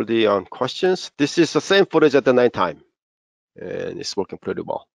 waiting for the questions. This is the same footage at the nighttime, and it's working pretty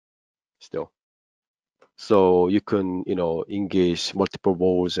well still. So you can, engage multiple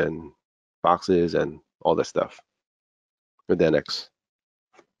roles and boxes and all that stuff with the NX.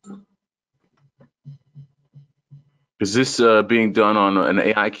 Is this being done on an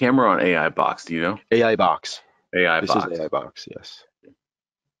AI camera or on AI box? Do you know? AI Box. AI This is box. AI Box. Yes.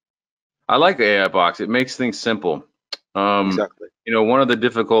 I like AI box. It makes things simple. Exactly. One of the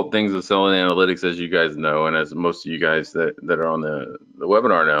difficult things of selling analytics, as you guys know, and as most of you guys that are on the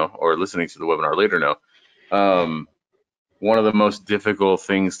webinar know, or listening to the webinar later know, one of the most difficult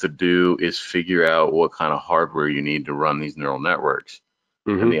things to do is figure out what kind of hardware you need to run these neural networks.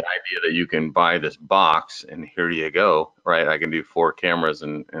 Mm-hmm. And the idea that you can buy this box and here you go, right? I can do 4 cameras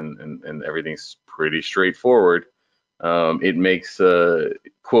and everything's pretty straightforward. It makes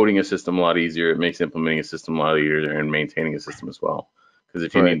quoting a system a lot easier. It makes implementing a system a lot easier and maintaining a system as well. Because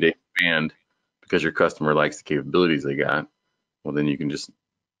if you Right. need to expand because your customer likes the capabilities they got, well, then you can just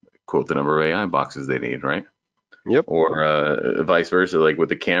quote the number of AI boxes they need, right? Yep. Or vice versa, like with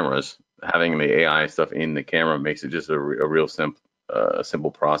the cameras, having the AI stuff in the camera makes it just a real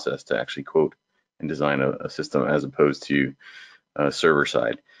simple process to actually quote and design a system as opposed to server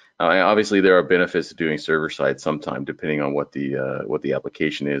side. Obviously, there are benefits to doing server side sometime, depending on what the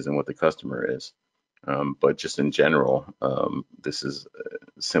application is and what the customer is. But just in general, this is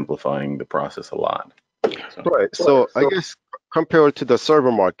simplifying the process a lot. Right. So I guess compared to the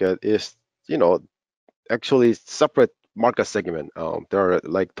server market is, actually separate market segment. There are,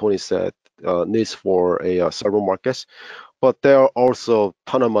 like Tony said, needs for a server markets, but there are also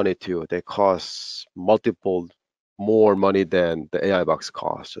ton of money too. They cost multiple more money than the AI box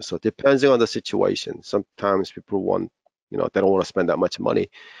costs. So depending on the situation, sometimes people want, they don't want to spend that much money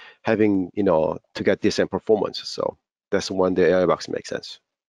having, to get decent performance. So that's when the AI box makes sense.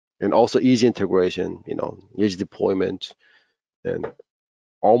 And also easy integration, easy deployment, and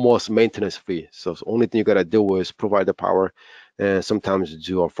almost maintenance free. So the only thing you gotta do is provide the power and sometimes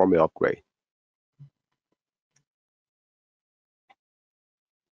do a firmware upgrade.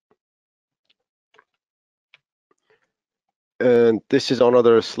 And this is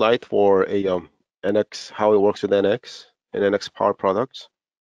another slide for a NX, how it works with NX and NX Power products.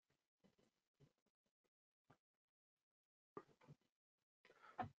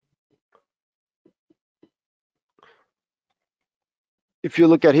 If you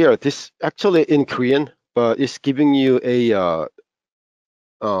look at here, this actually in Korean, but it's giving you a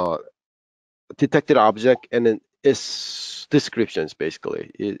detected object and then its descriptions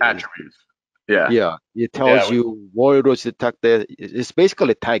basically. Attributes. Yeah. Yeah, it tells you what it was detected. It's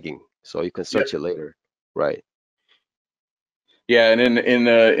basically tagging, so you can search it later, right? Yeah, and in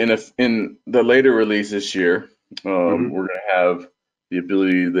the later release this year, we're gonna have the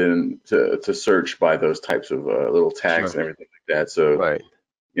ability then to search by those types of little tags Sure. and everything like that. So Right.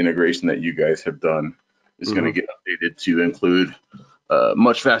 integration that you guys have done is going to get updated to include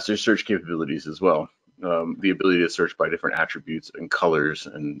much faster search capabilities as well. The ability to search by different attributes and colors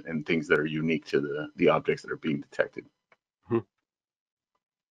and things that are unique to the objects that are being detected.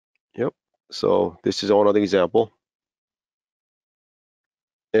 Yep. So this is another example.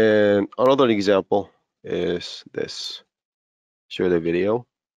 And another example is this. Share the video.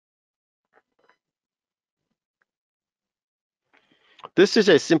 This is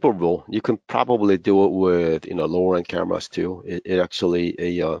a simple rule. You can probably do it with lower end cameras too. It actually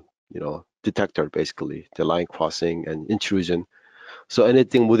a detector basically the line crossing and intrusion. So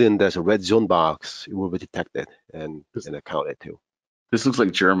anything within this red zone box, it will be detected and accounted too. This looks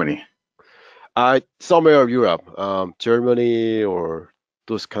like Germany. Somewhere Europe, Germany or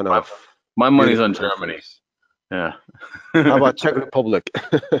those kind of. My money's on Germany. Yeah. How about Czech Republic?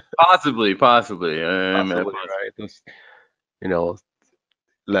 Possibly. Possibly, right? Those,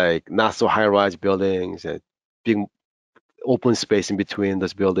 like not so high-rise buildings and big open space in between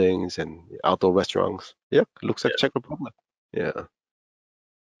those buildings and outdoor restaurants. Yeah, it looks like Czech Republic. Yeah.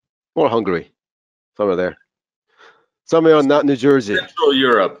 Or Hungary, somewhere there. Somewhere not New Jersey. Central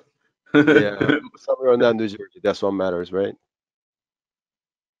Europe. Yeah, somewhere not New Jersey. That's what matters, right?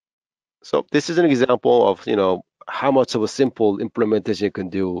 So this is an example of how much of a simple implementation you can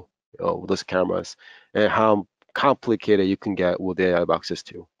do with those cameras and how complicated you can get with AI boxes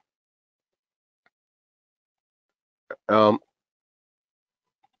too.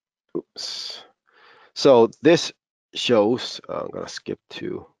 Oops. So this shows, I'm gonna skip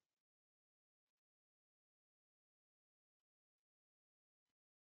to.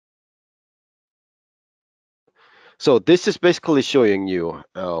 So this is basically showing you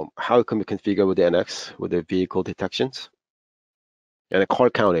how it can be configured with the NX with the vehicle detections and the car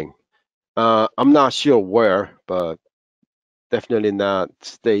counting. I'm not sure where, but definitely not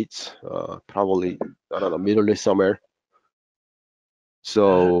States. Probably, I don't know, Middle East somewhere.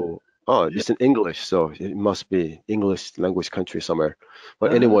 So, it's in English, so it must be English language country somewhere.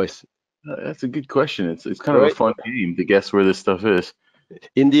 But anyways, That's a good question. It's kind of a right? fun game to guess where this stuff is.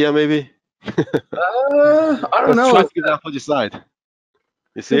 India, maybe? I don't Because know. traffic is on opposite side.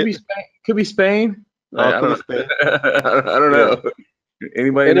 You see Could it? be Spain. Could be Spain. I Could be don't. Spain. I don't Yeah. know.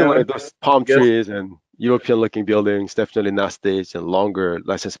 Anybody Anyway, know? those palm Guess. trees and European-looking buildings, definitely not staged, and longer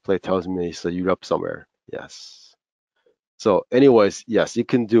license plate tells me it's Europe somewhere. Yes. So, anyways, yes, you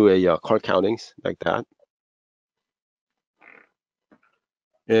can do a car countings like that.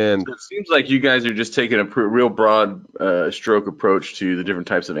 And So it seems like you guys are just taking a real broad stroke approach to the different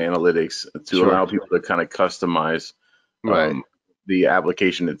types of analytics to sure, allow people to kind of customize right, the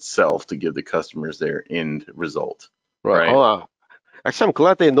application itself to give the customers their end result, right. right? Hold on. Actually, I'm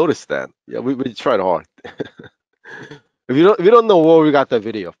glad they noticed that. Yeah, we tried hard. If you don't know where we got the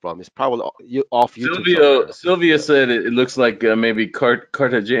video from, it's probably off YouTube somewhere. Sylvia Yeah. said it looks like maybe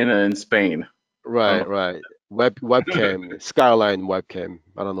Cartagena in Spain. Right, Oh. right. Webcam, Skyline webcam.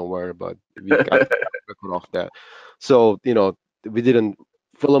 I don't know where, but we got record off that. So, we didn't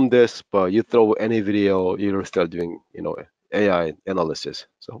film this, but you throw any video, you'll start doing, AI analysis.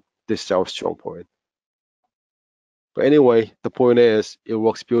 So this is our strong point. But anyway, the point is it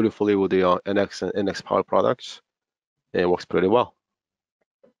works beautifully with the NX and NX Power products, and it works pretty well.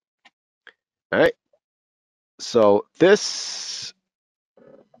 All right. So this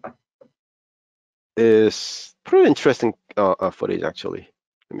is pretty interesting footage actually.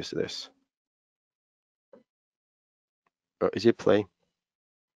 Let me see this. Is it playing?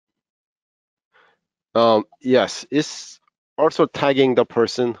 Yes, it's also tagging the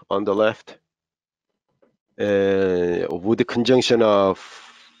person on the left, with the conjunction of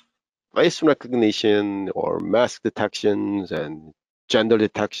face recognition or mask detections and gender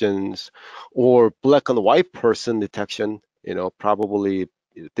detections or black and white person detection. Probably,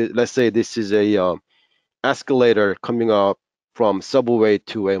 let's say this is a escalator coming up from subway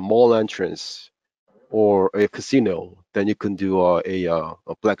to a mall entrance or a casino, then you can do a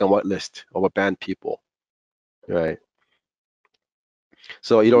black and white list of a banned people, right?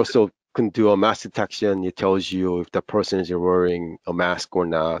 So it also can do a mask detection. It tells you if the person is wearing a mask or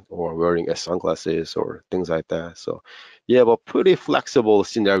not, or wearing a sunglasses or things like that. So you have a pretty flexible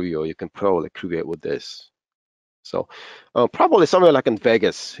scenario you can probably create with this. So probably somewhere like in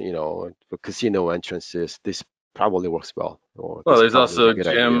Vegas, for casino entrances, this probably works well, or Well, this is there's probably a also good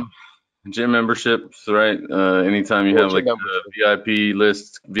idea. gym memberships, right? Anytime you Or have gym like membership. VIP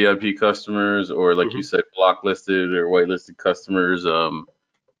list, VIP customers, or like you Hmm. said, blocklisted or whitelisted customers,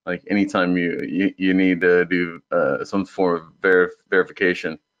 like anytime you need to do some form of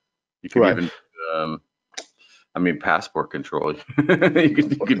verification, you could Right. even, um, I mean, passport control. You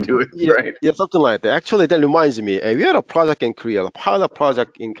could do it, Yeah, right? yeah, something like that. Actually, that reminds me, we had a project in Korea, a pilot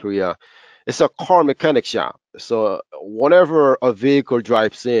project in Korea. It's a car mechanic shop. So whenever a vehicle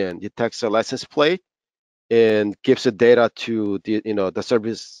drives in, it takes a license plate and gives the data to the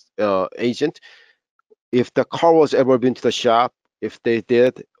service agent. If the car was ever been to the shop, if they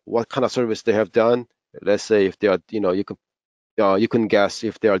did, what kind of service they have done. Let's say if they are, you can guess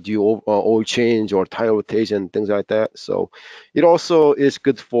if they are due oil change or tire rotation, things like that. So it also is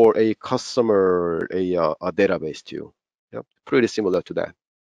good for a customer a database too. Yep, pretty similar to that.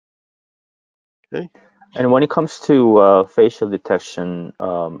 Okay. And when it comes to facial detection,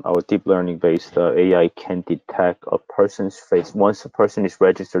 our deep learning based AI can detect a person's face. Once a person is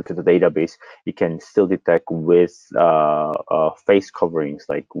registered to the database, it can still detect with face coverings,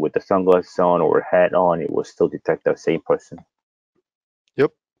 like with the sunglasses on or hat on, it will still detect that same person.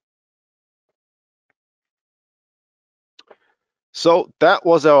 Yep. So that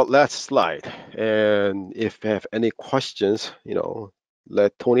was our last slide. And if you have any questions,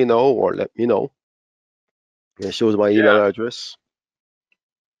 let Tony know or let me know. It shows my email Yeah, address.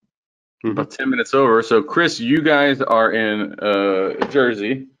 about 10 minutes over. So, Chris, you guys are in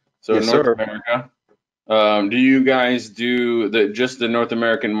Jersey, so Yes, North sir. America. Do you guys do just the North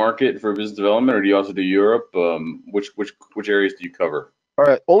American market for business development, or do you also do Europe? Which areas do you cover? All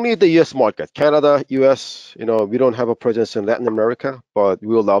right, only the US market. Canada, US, we don't have a presence in Latin America, but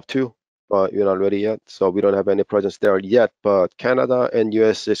we would love to, but we're not ready yet. So we don't have any presence there yet, but Canada and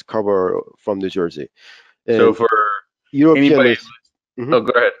US is covered from New Jersey. So And for European anybody, is, mhm. oh,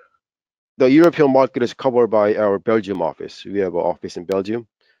 go ahead. The European market is covered by our Belgium office. We have an office in Belgium.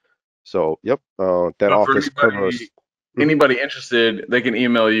 So, yep, that So for office covers. Mhm. anybody interested, they can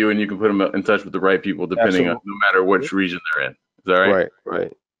email you, and you can put them in touch with the right people, depending on Absolutely. no matter Yep. which region they're in. Is that right? Right,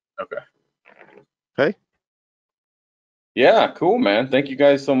 right. Okay. Okay. Yeah, cool, man. Thank you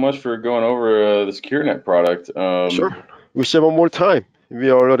guys so much for going over the Sequrinet product. Sure. We should have one more time. We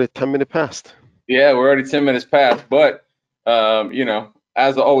are already 10 minutes past. Yeah, we're already 10 minutes past, but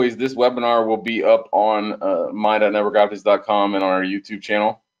as always, this webinar will be up on my.networkoptics.com and on our YouTube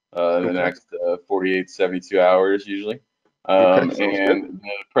channel in the next 48, 72 hours usually. Sounds good. And the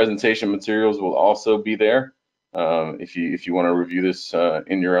presentation materials will also be there if you want to review this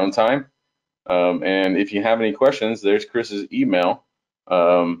in your own time. And if you have any questions, there's Chris's email.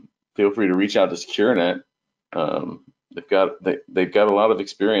 Feel free to reach out to Sequrinet. They've got a lot of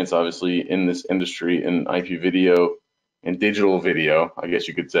experience, obviously, in this industry in IP video and digital video, I guess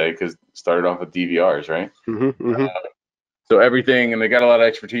you could say, because started off with DVRs, right? So everything, and they got a lot of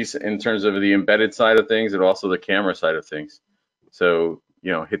expertise in terms of the embedded side of things and also the camera side of things. So,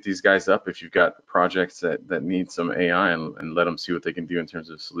 you know, hit these guys up if you've got projects that need some AI and let them see what they can do in terms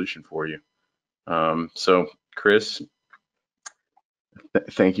of a solution for you. So, Chris,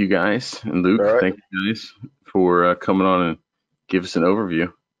 thank you guys, and Luke, thank you guys for coming on and give us an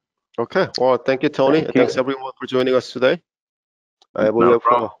overview. Okay, well, thank you, Tony. Thanks everyone for joining us today. I will have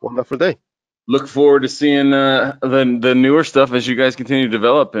a wonderful day. Look forward to seeing the newer stuff as you guys continue to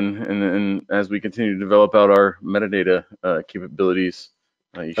develop and as we continue to develop out our metadata capabilities.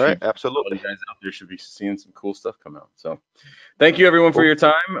 You All right, absolutely. You guys out there should be seeing some cool stuff come out. So thank you everyone for your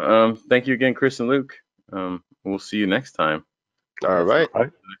time. Thank you again, Chris and Luke. We'll see you next time. All right.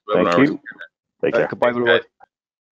 Thank you. Take care. Goodbye, everyone.